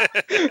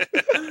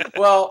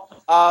 Well,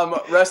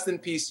 rest in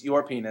peace,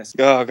 your penis.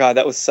 Oh God,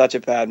 that was such a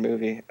bad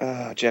movie.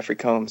 Oh, Jeffrey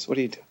Combs, what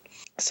are you doing?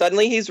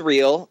 Suddenly he's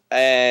real,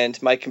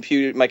 and my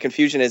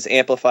confusion is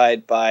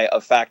amplified by a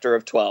factor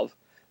of 12.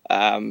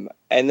 And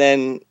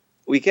then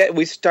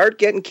we start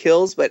getting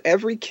kills, but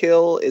every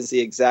kill is the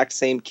exact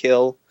same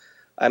kill.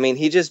 I mean,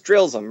 he just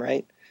drills them,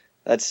 right?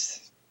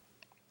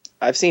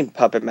 I've seen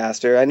Puppet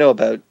Master. I know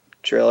about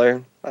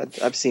Driller.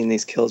 I've seen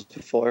these kills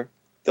before.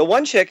 The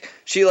one chick,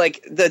 she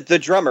like the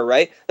drummer,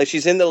 right? Like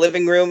she's in the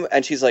living room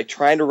and she's like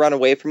trying to run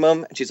away from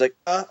him, and she's like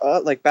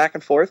like back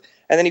and forth,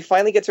 and then he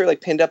finally gets her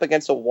like pinned up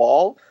against a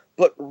wall.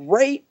 But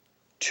right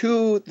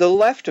to the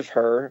left of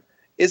her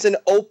is an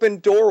open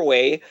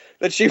doorway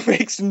that she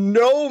makes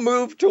no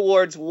move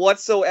towards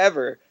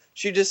whatsoever.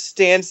 She just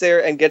stands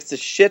there and gets the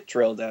shit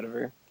drilled out of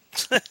her.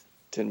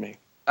 Didn't me.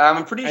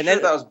 I'm pretty sure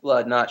that was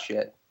blood, not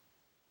shit.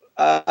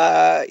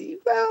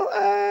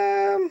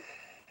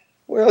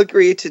 We'll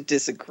agree to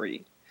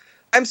disagree.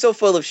 I'm so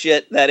full of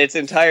shit that it's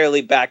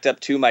entirely backed up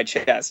to my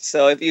chest.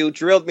 So if you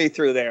drilled me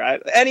through there,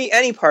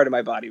 any part of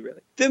my body,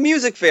 really. The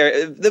music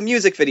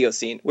video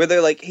scene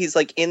where he's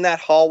like in that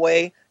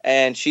hallway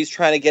and she's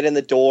trying to get in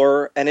the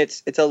door, and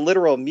it's a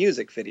literal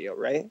music video,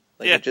 right?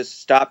 It just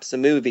stops the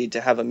movie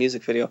to have a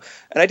music video.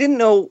 And I didn't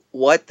know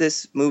what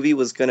this movie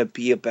was going to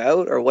be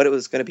about or what it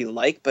was going to be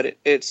like, but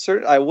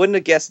I wouldn't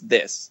have guessed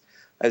this.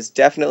 I was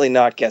definitely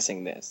not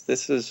guessing this.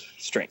 This is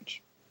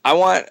strange.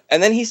 And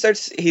then he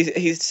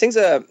sings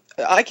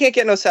I Can't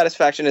Get No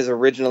Satisfaction is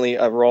originally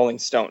a Rolling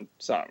Stone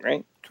song,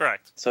 right?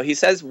 Correct. So he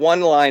says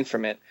one line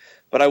from it,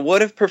 but I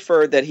would have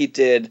preferred that he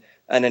did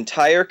an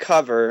entire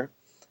cover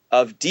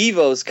of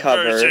Devo's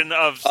cover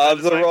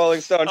of the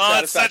Rolling Stone Satisfaction. Oh,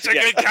 it's such a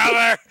good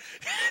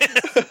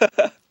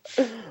cover!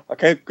 I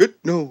can't get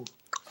no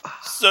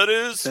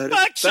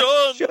satisfaction.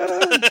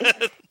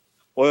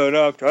 When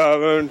I'm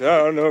driving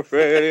down the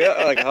freeway.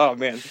 Like, oh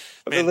man.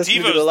 I've been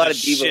listening Devo's to a lot the of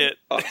Devo. shit.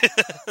 Oh,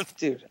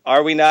 dude,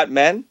 are we not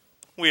men?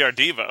 We are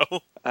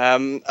Devo.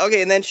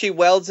 Okay, and then she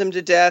welds him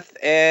to death,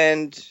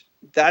 and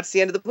that's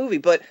the end of the movie.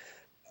 But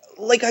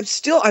like, I'm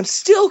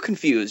still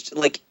confused.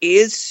 Like,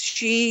 is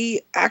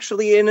she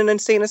actually in an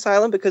insane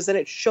asylum? Because then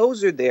it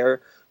shows her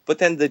there, but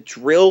then the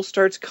drill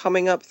starts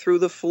coming up through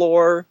the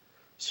floor.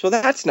 So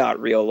that's not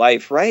real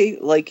life,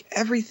 right? Like,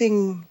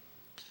 everything.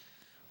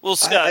 Well,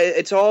 Scott,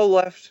 it's all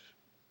left.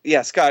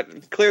 Yeah, Scott,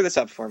 clear this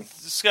up for me.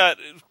 Scott,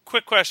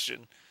 quick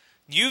question.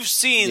 You've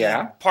seen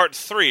Yeah. part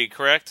 3,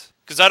 correct?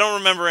 Because I don't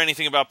remember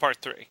anything about part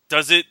 3.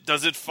 Does it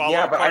follow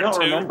Yeah, but part I don't 2?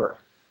 remember.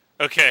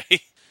 Okay.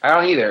 I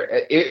don't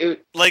either.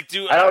 Like,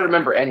 I don't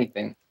remember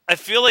anything. I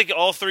feel like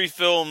all 3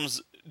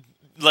 films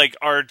like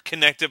are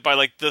connected by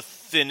like the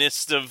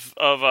thinnest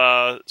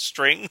of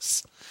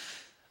strings.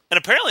 And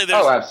apparently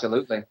there's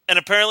absolutely. And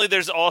apparently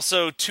there's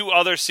also 2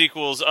 other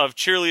sequels of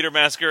Cheerleader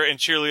Massacre and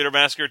Cheerleader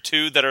Massacre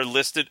 2 that are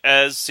listed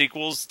as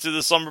sequels to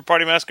the Slumber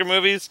Party Massacre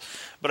movies,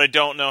 but I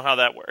don't know how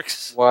that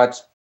works.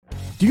 What?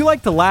 Do you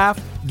like to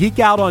laugh, geek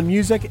out on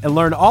music, and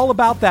learn all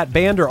about that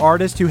band or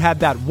artist who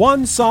had that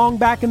one song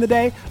back in the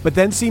day, but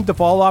then seemed to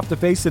fall off the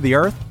face of the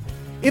earth?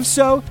 If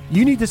so,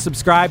 you need to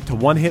subscribe to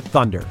One Hit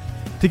Thunder.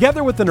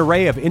 Together with an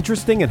array of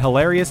interesting and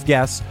hilarious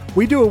guests,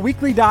 we do a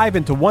weekly dive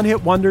into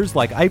one-hit wonders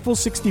like Eiffel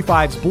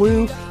 65's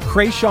Blue,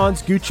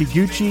 Krayshawn's Gucci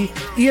Gucci,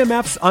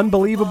 EMF's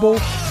Unbelievable,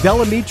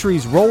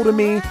 Delamitri's Roll to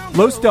Me,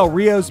 Los Del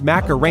Rio's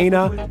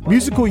Macarena,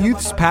 Musical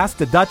Youth's Pass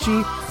the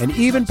Dutchie, and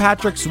even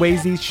Patrick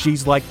Swayze's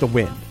She's Like the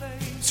Wind.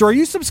 So are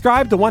you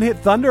subscribed to One Hit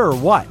Thunder or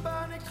what?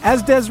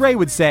 As Desiree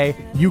would say,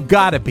 you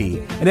gotta be.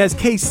 And as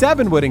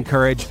K7 would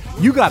encourage,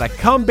 you gotta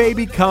come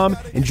baby come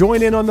and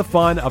join in on the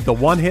fun of the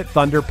One Hit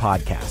Thunder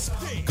podcast.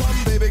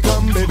 Come, baby,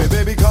 come, baby,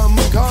 baby, come,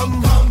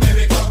 come. Come,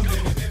 baby, come,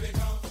 baby, baby,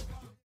 come.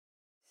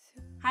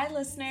 Hi,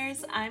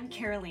 listeners. I'm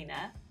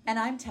Carolina. And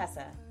I'm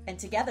Tessa, and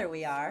together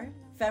we are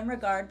Femme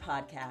Regard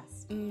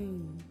Podcast.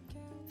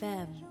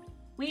 Femme.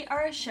 We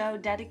are a show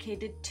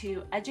dedicated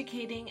to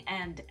educating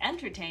and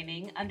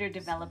entertaining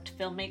underdeveloped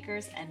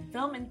filmmakers and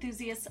film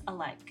enthusiasts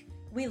alike.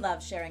 We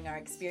love sharing our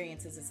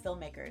experiences as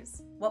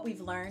filmmakers, what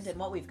we've learned and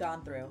what we've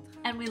gone through.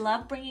 And we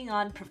love bringing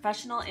on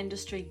professional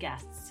industry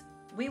guests.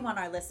 We want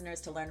our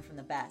listeners to learn from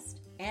the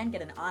best and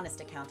get an honest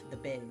account of the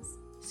biz.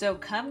 So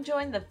come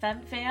join the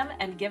Femme Fam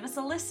and give us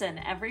a listen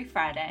every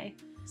Friday.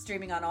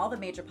 Streaming on all the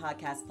major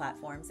podcast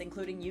platforms,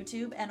 including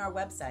YouTube and our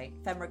website,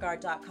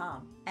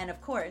 femregard.com, and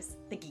of course,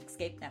 the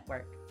Geekscape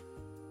Network.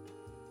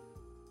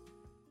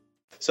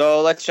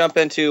 So let's jump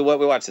into what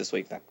we watched this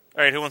week then.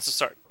 All right, who wants to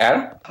start?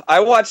 Adam? I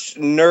watched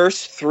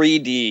Nurse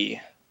 3D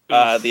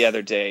the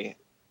other day,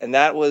 and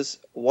that was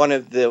one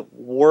of the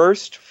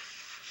worst.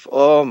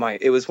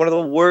 It was one of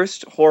the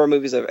worst horror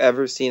movies I've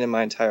ever seen in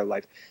my entire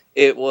life.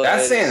 It was.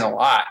 That's saying a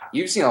lot.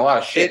 You've seen a lot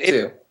of shit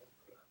too.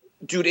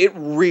 Dude, it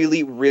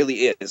really,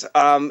 really is.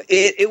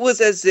 It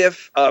was as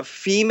if a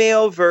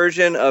female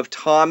version of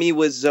Tommy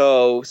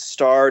Wiseau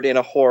starred in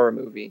a horror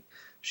movie.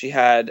 She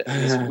had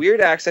this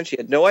weird accent. She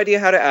had no idea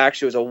how to act.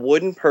 She was a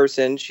wooden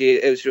person. She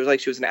was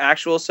like she was an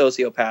actual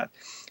sociopath.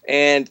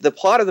 And the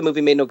plot of the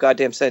movie made no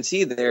goddamn sense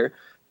either.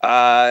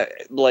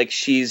 Like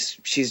she's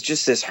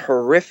just this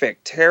horrific,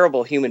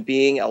 terrible human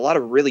being. A lot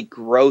of really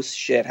gross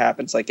shit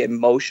happens, like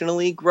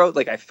emotionally gross.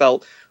 Like I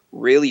felt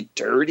really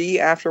dirty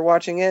after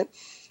watching it.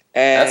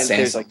 And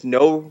there's like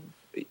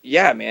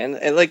yeah, man.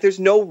 And like there's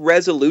no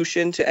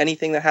resolution to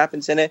anything that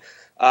happens in it.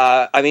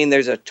 I mean,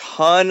 there's a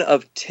ton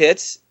of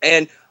tits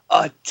and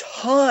a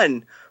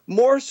ton,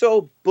 more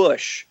so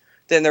bush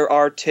than there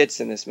are tits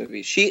in this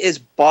movie. She is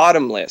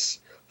bottomless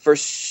for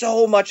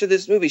so much of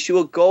this movie. She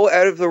will go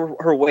out of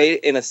her way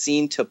in a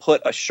scene to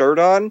put a shirt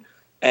on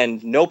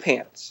and no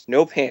pants,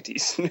 no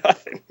panties,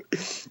 nothing.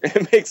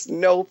 It makes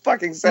no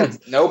fucking sense.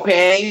 No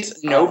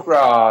panties, no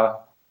bra.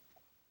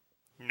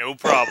 No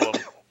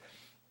problem.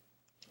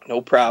 No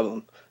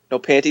problem. No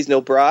panties,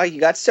 no bra. You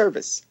got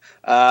service.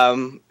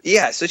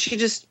 Yeah, so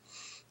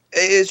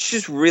it's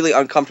just really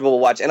uncomfortable to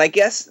watch. And I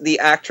guess the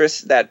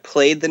actress that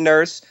played the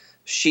nurse,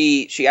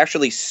 she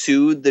actually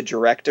sued the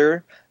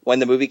director when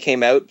the movie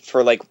came out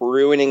for like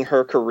ruining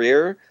her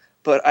career.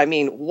 But I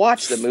mean,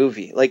 watch the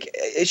movie. Like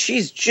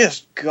she's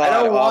just god awful.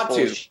 I don't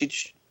want to.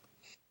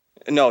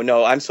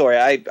 No, I'm sorry.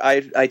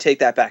 I take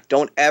that back.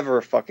 Don't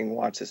ever fucking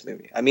watch this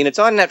movie. I mean, it's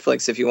on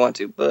Netflix if you want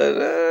to,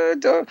 but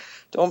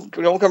don't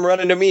come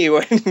running to me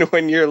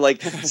when you're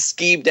like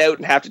skeeved out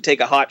and have to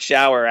take a hot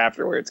shower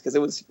afterwards, because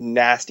it was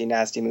nasty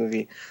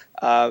movie.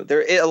 A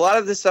lot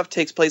of this stuff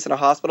takes place in a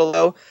hospital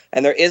though,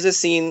 and there is a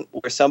scene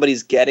where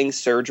somebody's getting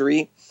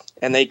surgery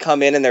and they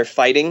come in and they're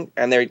fighting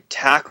and they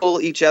tackle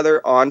each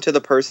other onto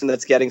the person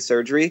that's getting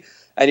surgery.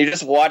 And you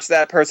just watch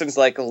that person's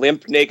like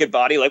limp, naked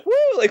body, like woo,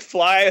 like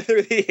fly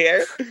through the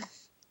air.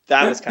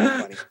 That was kind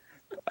of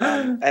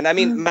funny. And I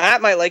mean,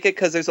 Matt might like it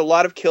because there's a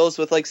lot of kills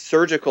with like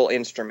surgical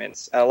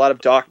instruments, and a lot of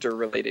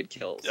doctor-related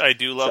kills. I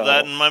do love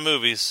that in my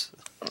movies.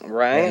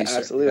 Right?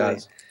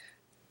 Absolutely.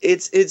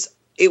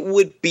 it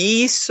would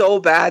be so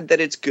bad that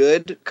it's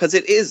good, because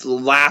it is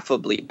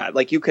laughably bad.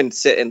 Like, you can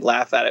sit and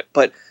laugh at it,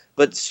 but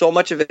so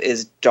much of it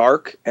is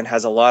dark and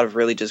has a lot of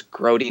really just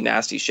grody,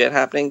 nasty shit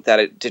happening that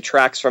it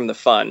detracts from the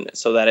fun,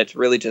 so that it's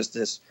really just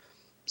this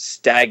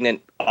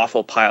stagnant,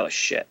 awful pile of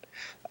shit.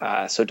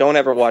 So don't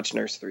ever watch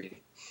Nurse 3.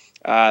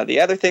 The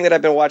other thing that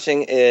I've been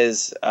watching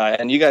is,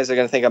 and you guys are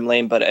going to think I'm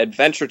lame, but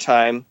Adventure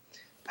Time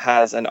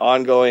has an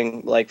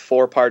ongoing, like,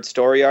 4-part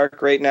story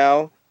arc right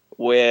now,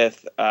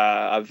 with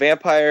a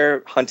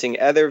vampire hunting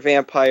other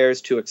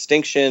vampires to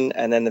extinction,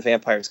 and then the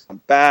vampires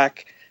come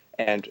back,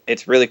 and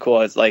it's really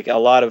cool. It's like a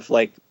lot of,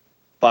 like,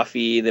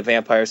 Buffy the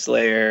Vampire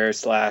Slayer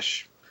 /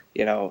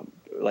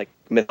 like,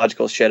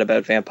 mythological shit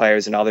about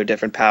vampires and all their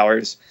different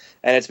powers,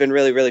 and it's been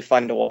really, really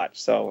fun to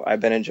watch, so I've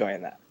been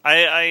enjoying that.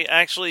 I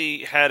actually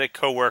had a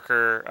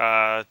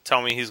coworker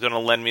tell me he's going to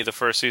lend me the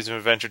first season of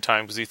Adventure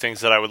Time because he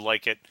thinks that I would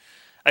like it.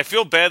 I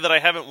feel bad that I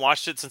haven't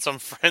watched it since I'm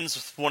friends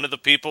with one of the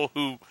people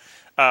who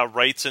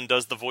writes and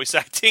does the voice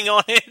acting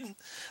on it.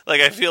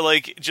 Like, I feel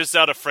like just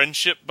out of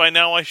friendship by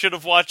now I should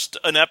have watched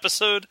an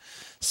episode.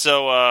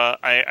 So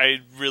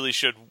I really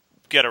should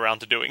get around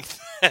to doing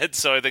that.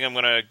 So I think I'm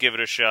going to give it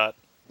a shot.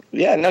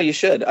 Yeah, no, you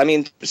should. I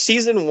mean,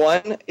 season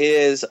 1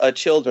 is a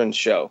children's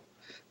show.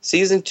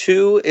 Season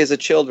 2 is a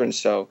children's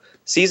show.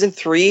 Season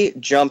 3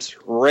 jumps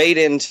right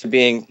into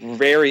being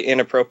very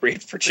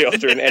inappropriate for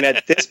children. And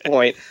at this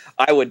point,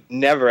 I would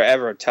never,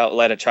 ever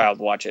let a child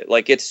watch it.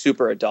 Like, it's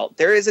super adult.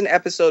 There is an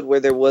episode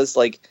where there was,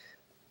 like,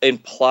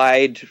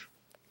 implied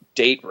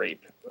date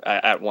rape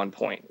at one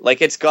point.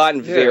 Like, it's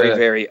gotten very,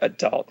 very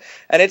adult.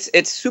 And it's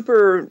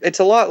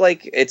a lot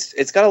like,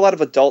 it's got a lot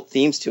of adult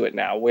themes to it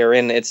now,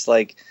 wherein it's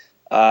like,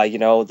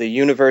 the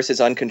universe is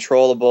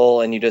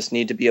uncontrollable and you just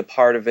need to be a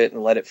part of it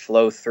and let it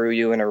flow through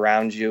you and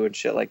around you and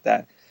shit like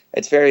that.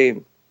 It's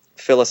very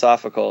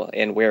philosophical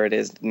in where it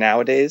is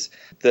nowadays.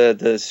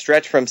 The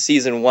stretch from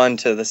season 1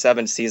 to the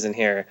 7th season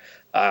here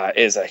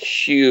is a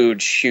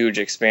huge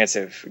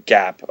expansive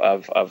gap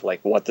of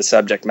like what the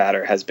subject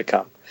matter has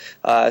become.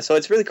 So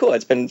it's really cool.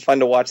 It's been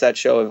fun to watch that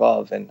show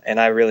evolve, and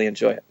I really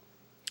enjoy it.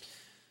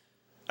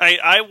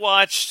 I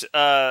watched,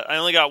 I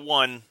only got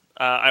one.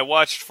 I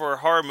watched for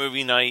Horror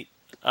Movie Night,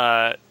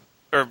 or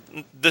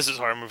this is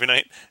Horror Movie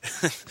Night.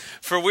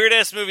 For Weird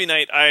Ass Movie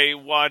Night, I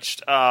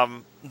watched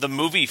the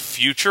movie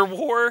Future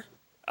War.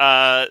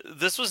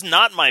 This was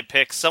not my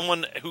pick.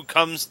 Someone who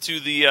comes to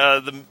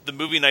the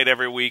movie night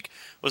every week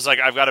was like,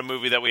 I've got a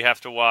movie that we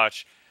have to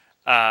watch.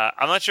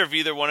 I'm not sure if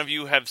either one of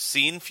you have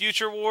seen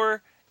Future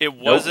War. It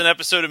was an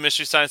episode of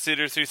Mystery Science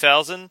Theater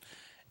 3000.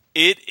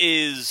 It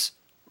is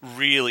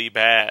really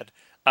bad.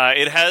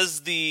 It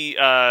has the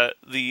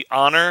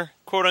honor,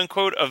 quote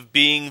unquote, of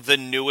being the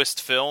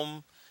newest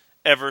film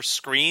ever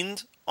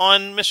screened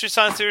on Mystery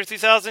Science Theater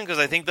 3000, because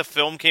I think the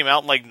film came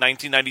out in like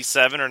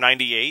 1997 or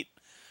 98.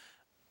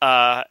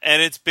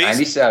 And it's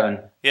basically 97.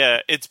 Yeah,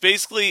 it's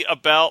basically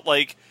about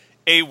like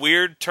a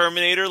weird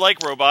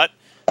Terminator-like robot.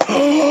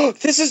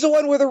 This is the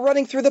one where they're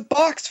running through the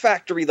box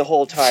factory the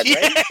whole time,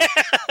 right?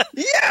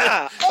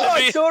 Yeah! Oh,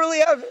 I totally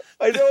have.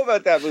 I know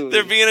about that movie.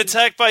 They're being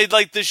attacked by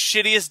like the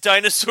shittiest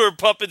dinosaur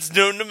puppets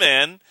known to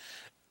man.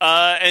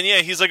 And yeah,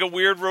 he's like a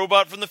weird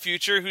robot from the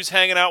future who's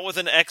hanging out with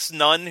an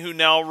ex-nun who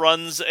now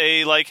runs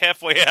a like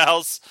halfway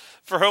house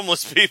for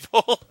homeless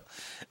people.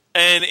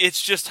 And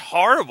it's just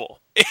horrible.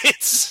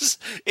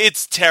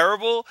 It's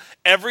terrible.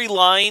 Every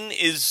line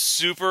is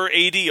super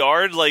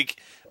ADR'd. Like,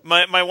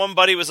 my one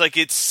buddy was like,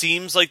 it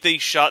seems like they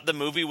shot the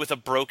movie with a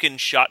broken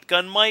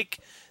shotgun mic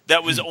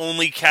that was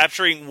only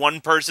capturing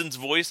one person's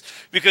voice.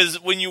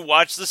 Because when you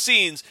watch the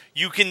scenes,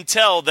 you can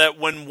tell that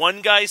when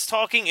one guy's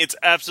talking, it's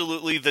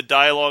absolutely the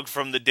dialogue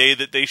from the day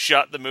that they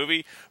shot the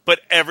movie.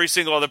 But every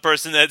single other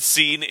person in that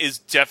scene is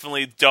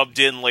definitely dubbed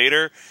in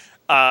later.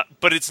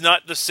 But it's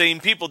not the same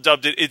people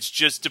dubbed it. It's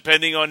just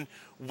depending on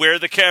where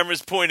the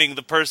camera's pointing,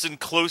 the person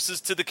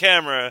closest to the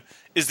camera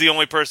is the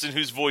only person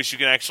whose voice you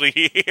can actually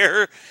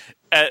hear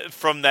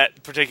from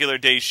that particular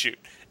day's shoot.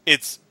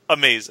 It's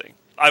amazing.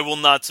 I will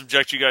not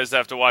subject you guys to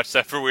have to watch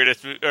that for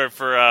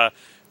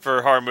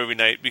for Horror Movie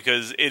Night,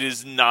 because it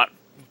is not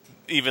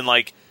even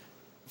like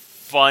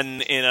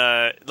fun in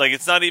a like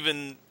it's not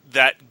even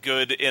that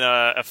good in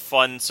a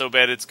fun so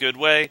bad it's good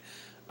way.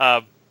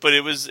 But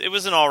it was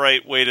an all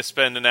right way to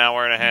spend an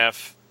hour and a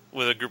half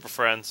with a group of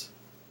friends.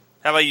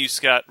 How about you,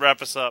 Scott?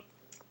 Wrap us up.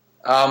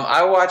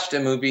 I watched a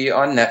movie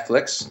on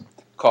Netflix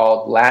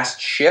called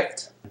Last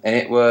Shift, and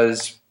it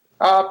was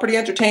pretty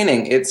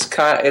entertaining. It's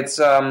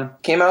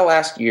came out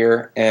last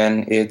year,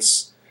 and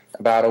it's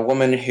about a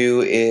woman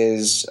who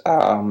is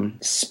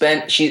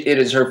it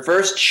is her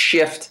first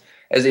shift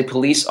as a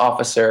police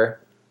officer,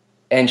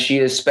 and she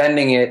is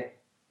spending it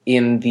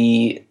in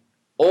the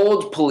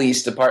old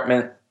police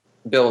department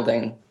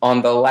building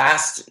on the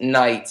last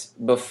night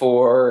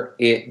before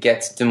it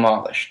gets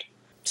demolished.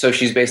 So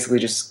she's basically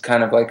just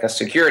kind of like a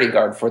security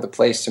guard for the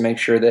place to make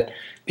sure that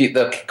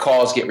the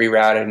calls get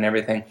rerouted and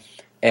everything.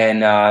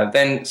 And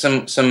then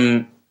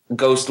some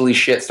ghostly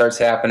shit starts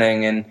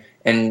happening,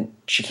 and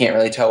she can't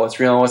really tell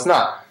what's real and what's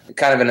not.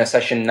 kind of in a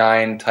Session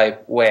 9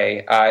 type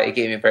way. It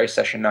gave me a very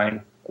Session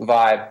 9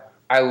 vibe.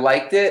 I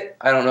liked it.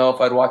 I don't know if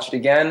I'd watch it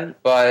again,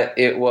 but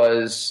it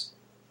was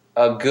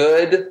a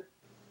good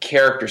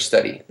character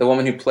study. The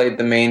woman who played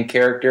the main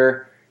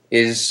character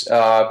is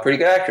a pretty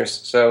good actress.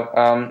 So,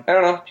 I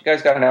don't know. You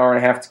guys got an hour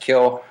and a half to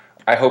kill.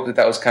 I hope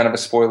that was kind of a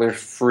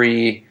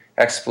spoiler-free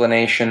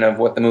explanation of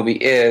what the movie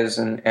is,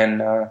 and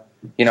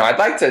I'd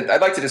like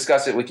to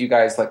discuss it with you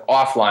guys like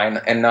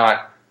offline and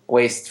not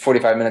waste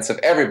 45 minutes of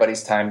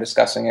everybody's time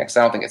discussing it, because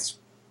I don't think it's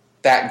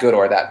that good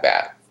or that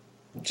bad.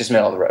 Just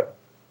middle of the road.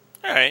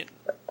 All right.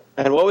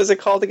 And what was it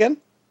called again?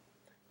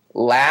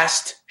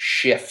 Last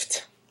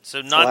Shift.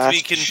 So not to be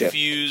Last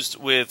confused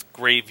with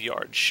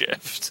Graveyard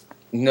Shift.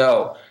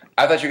 No,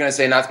 I thought you were going to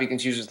say not to be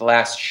confused with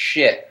Last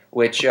Shit,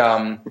 which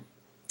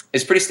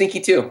is pretty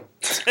stinky too.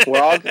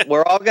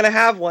 We're all gonna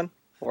have one.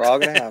 We're all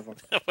gonna have one.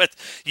 But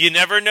you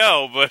never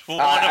know. But one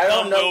I of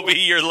don't them know. will be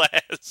your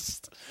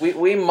last.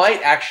 We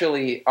might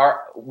actually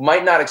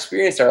might not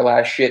experience our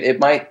last shit.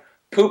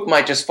 Poop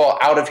might just fall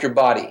out of your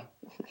body.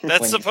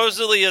 That's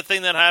supposedly a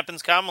thing that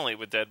happens commonly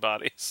with dead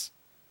bodies.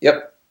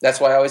 Yep, that's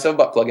why I always have a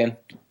butt plug in.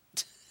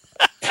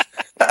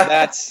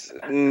 That's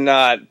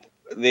not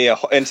the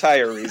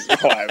entire reason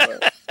why.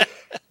 But...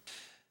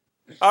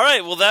 All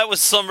right, well, that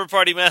was Slumber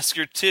Party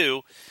Massacre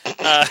 2.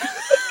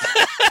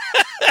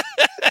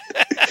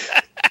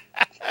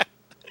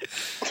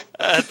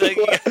 Thank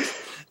you.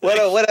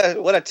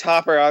 What a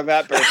topper on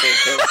that birthday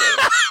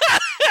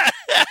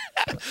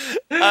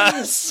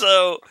cake.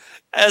 So,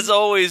 as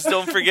always,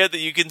 don't forget that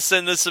you can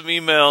send us some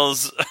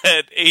emails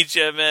at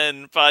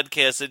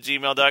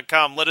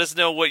hmnpodcast@gmail.com. Let us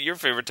know what your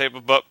favorite type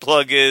of butt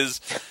plug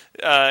is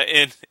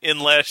in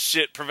last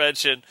shit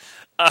prevention.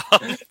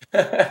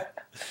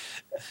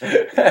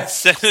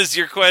 Send us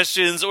your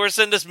questions or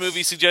send us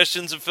movie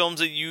suggestions of films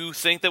that you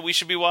think that we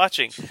should be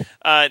watching.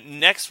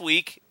 Next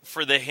week,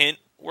 for the hint,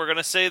 we're going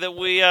to say that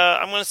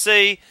I'm going to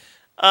say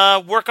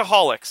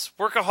Workaholics.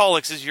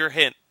 Workaholics is your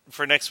hint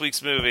for next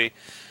week's movie.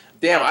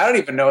 Damn, I don't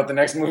even know what the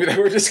next movie that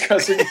we're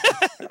discussing is.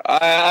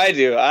 I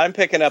do. I'm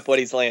picking up what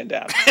he's laying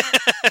down.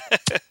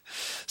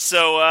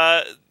 So,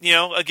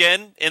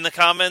 again, in the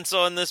comments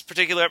on this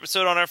particular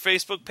episode on our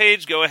Facebook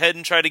page, go ahead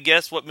and try to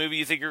guess what movie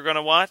you think you're going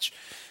to watch.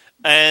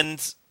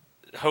 And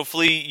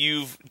hopefully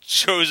you've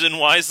chosen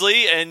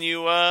wisely and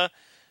you are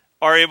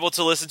able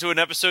to listen to an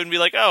episode and be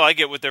like, oh, I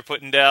get what they're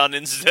putting down,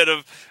 instead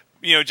of,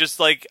 just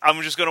like,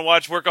 I'm just going to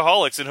watch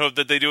Workaholics and hope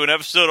that they do an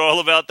episode all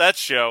about that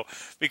show,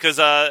 because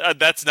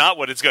that's not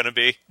what it's going to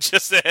be.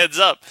 Just a heads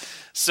up.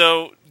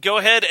 So go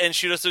ahead and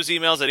shoot us those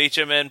emails at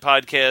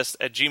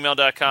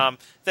hmnpodcast@gmail.com.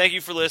 Thank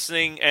you for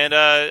listening. And,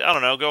 I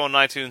don't know, go on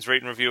iTunes,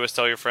 rate and review us,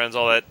 tell your friends,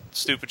 all that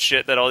stupid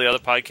shit that all the other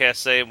podcasts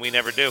say and we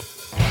never do.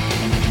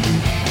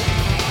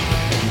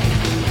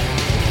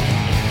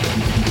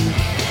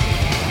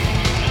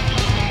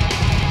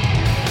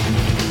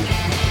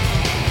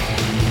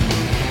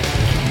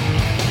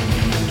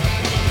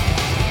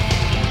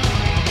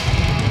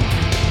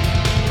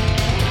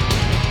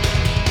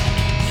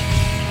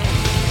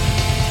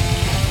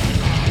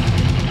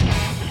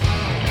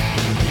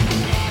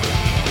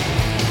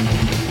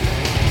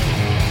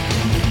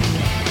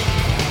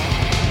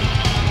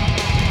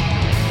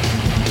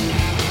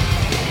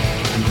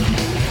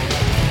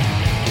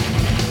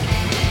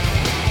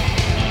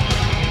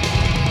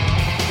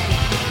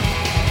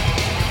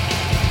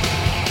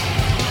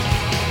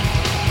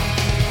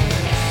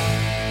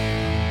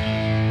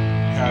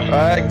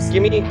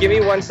 Give me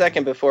 1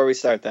 second before we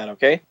start that,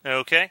 okay?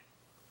 Okay.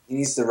 He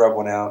needs to rub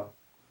one out.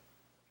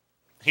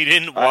 He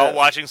didn't while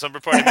watching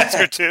Slumber Party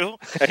Massacre 2?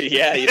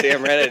 Yeah, you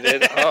damn right I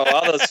did. Oh,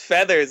 all those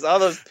feathers, all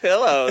those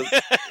pillows.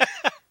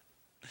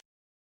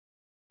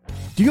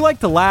 Do you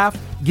like to laugh,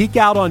 geek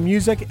out on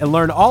music, and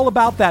learn all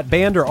about that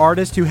band or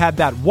artist who had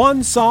that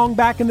one song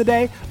back in the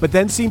day, but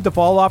then seemed to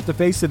fall off the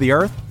face of the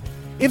earth?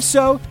 If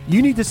so,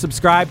 you need to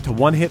subscribe to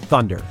One Hit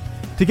Thunder.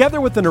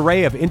 Together with an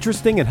array of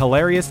interesting and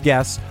hilarious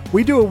guests,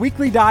 we do a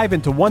weekly dive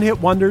into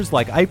one-hit wonders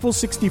like Eiffel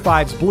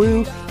 65's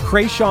Blue,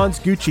 Krayshawn's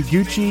Gucci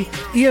Gucci,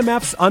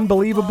 EMF's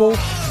Unbelievable,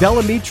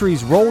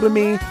 Delamitri's Roll to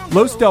Me,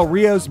 Los Del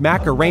Rio's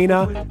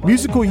Macarena,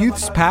 Musical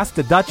Youth's Pass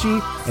the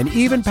Dutchie, and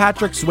even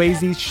Patrick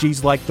Swayze's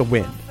She's Like the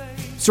Wind.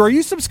 So are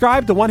you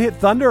subscribed to One Hit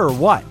Thunder or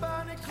what?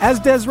 As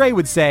Desiree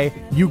would say,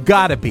 you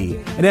gotta be.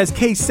 And as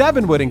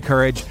K7 would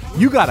encourage,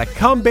 you gotta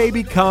come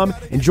baby come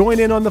and join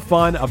in on the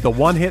fun of the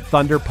One Hit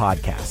Thunder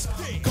podcast.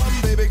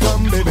 Come, baby,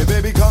 come, baby,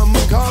 baby, come,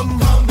 come.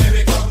 Come,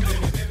 baby, come,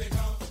 baby, baby,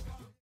 come.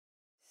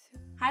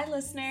 Hi,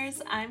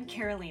 listeners. I'm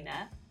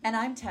Carolina. And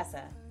I'm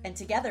Tessa, and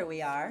together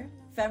we are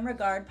Femme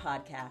Regard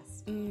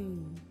Podcast.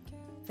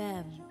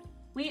 Femme.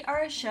 We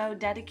are a show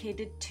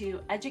dedicated to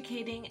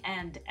educating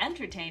and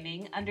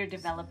entertaining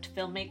underdeveloped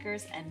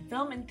filmmakers and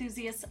film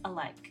enthusiasts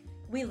alike.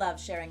 We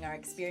love sharing our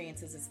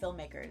experiences as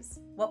filmmakers,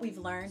 what we've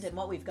learned and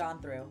what we've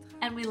gone through.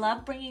 And we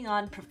love bringing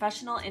on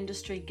professional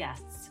industry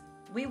guests.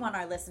 We want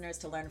our listeners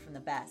to learn from the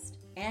best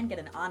and get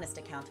an honest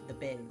account of the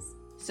biz.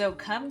 So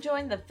come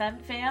join the Femme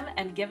Fam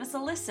and give us a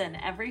listen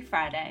every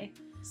Friday.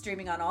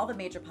 streaming on all the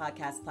major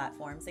podcast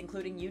platforms,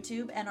 including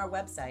YouTube and our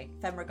website,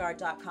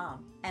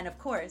 femregard.com, and of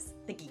course,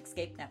 the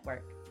Geekscape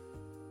Network.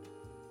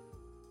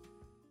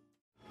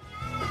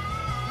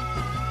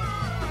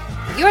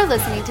 You're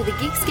listening to the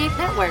Geekscape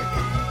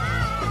Network.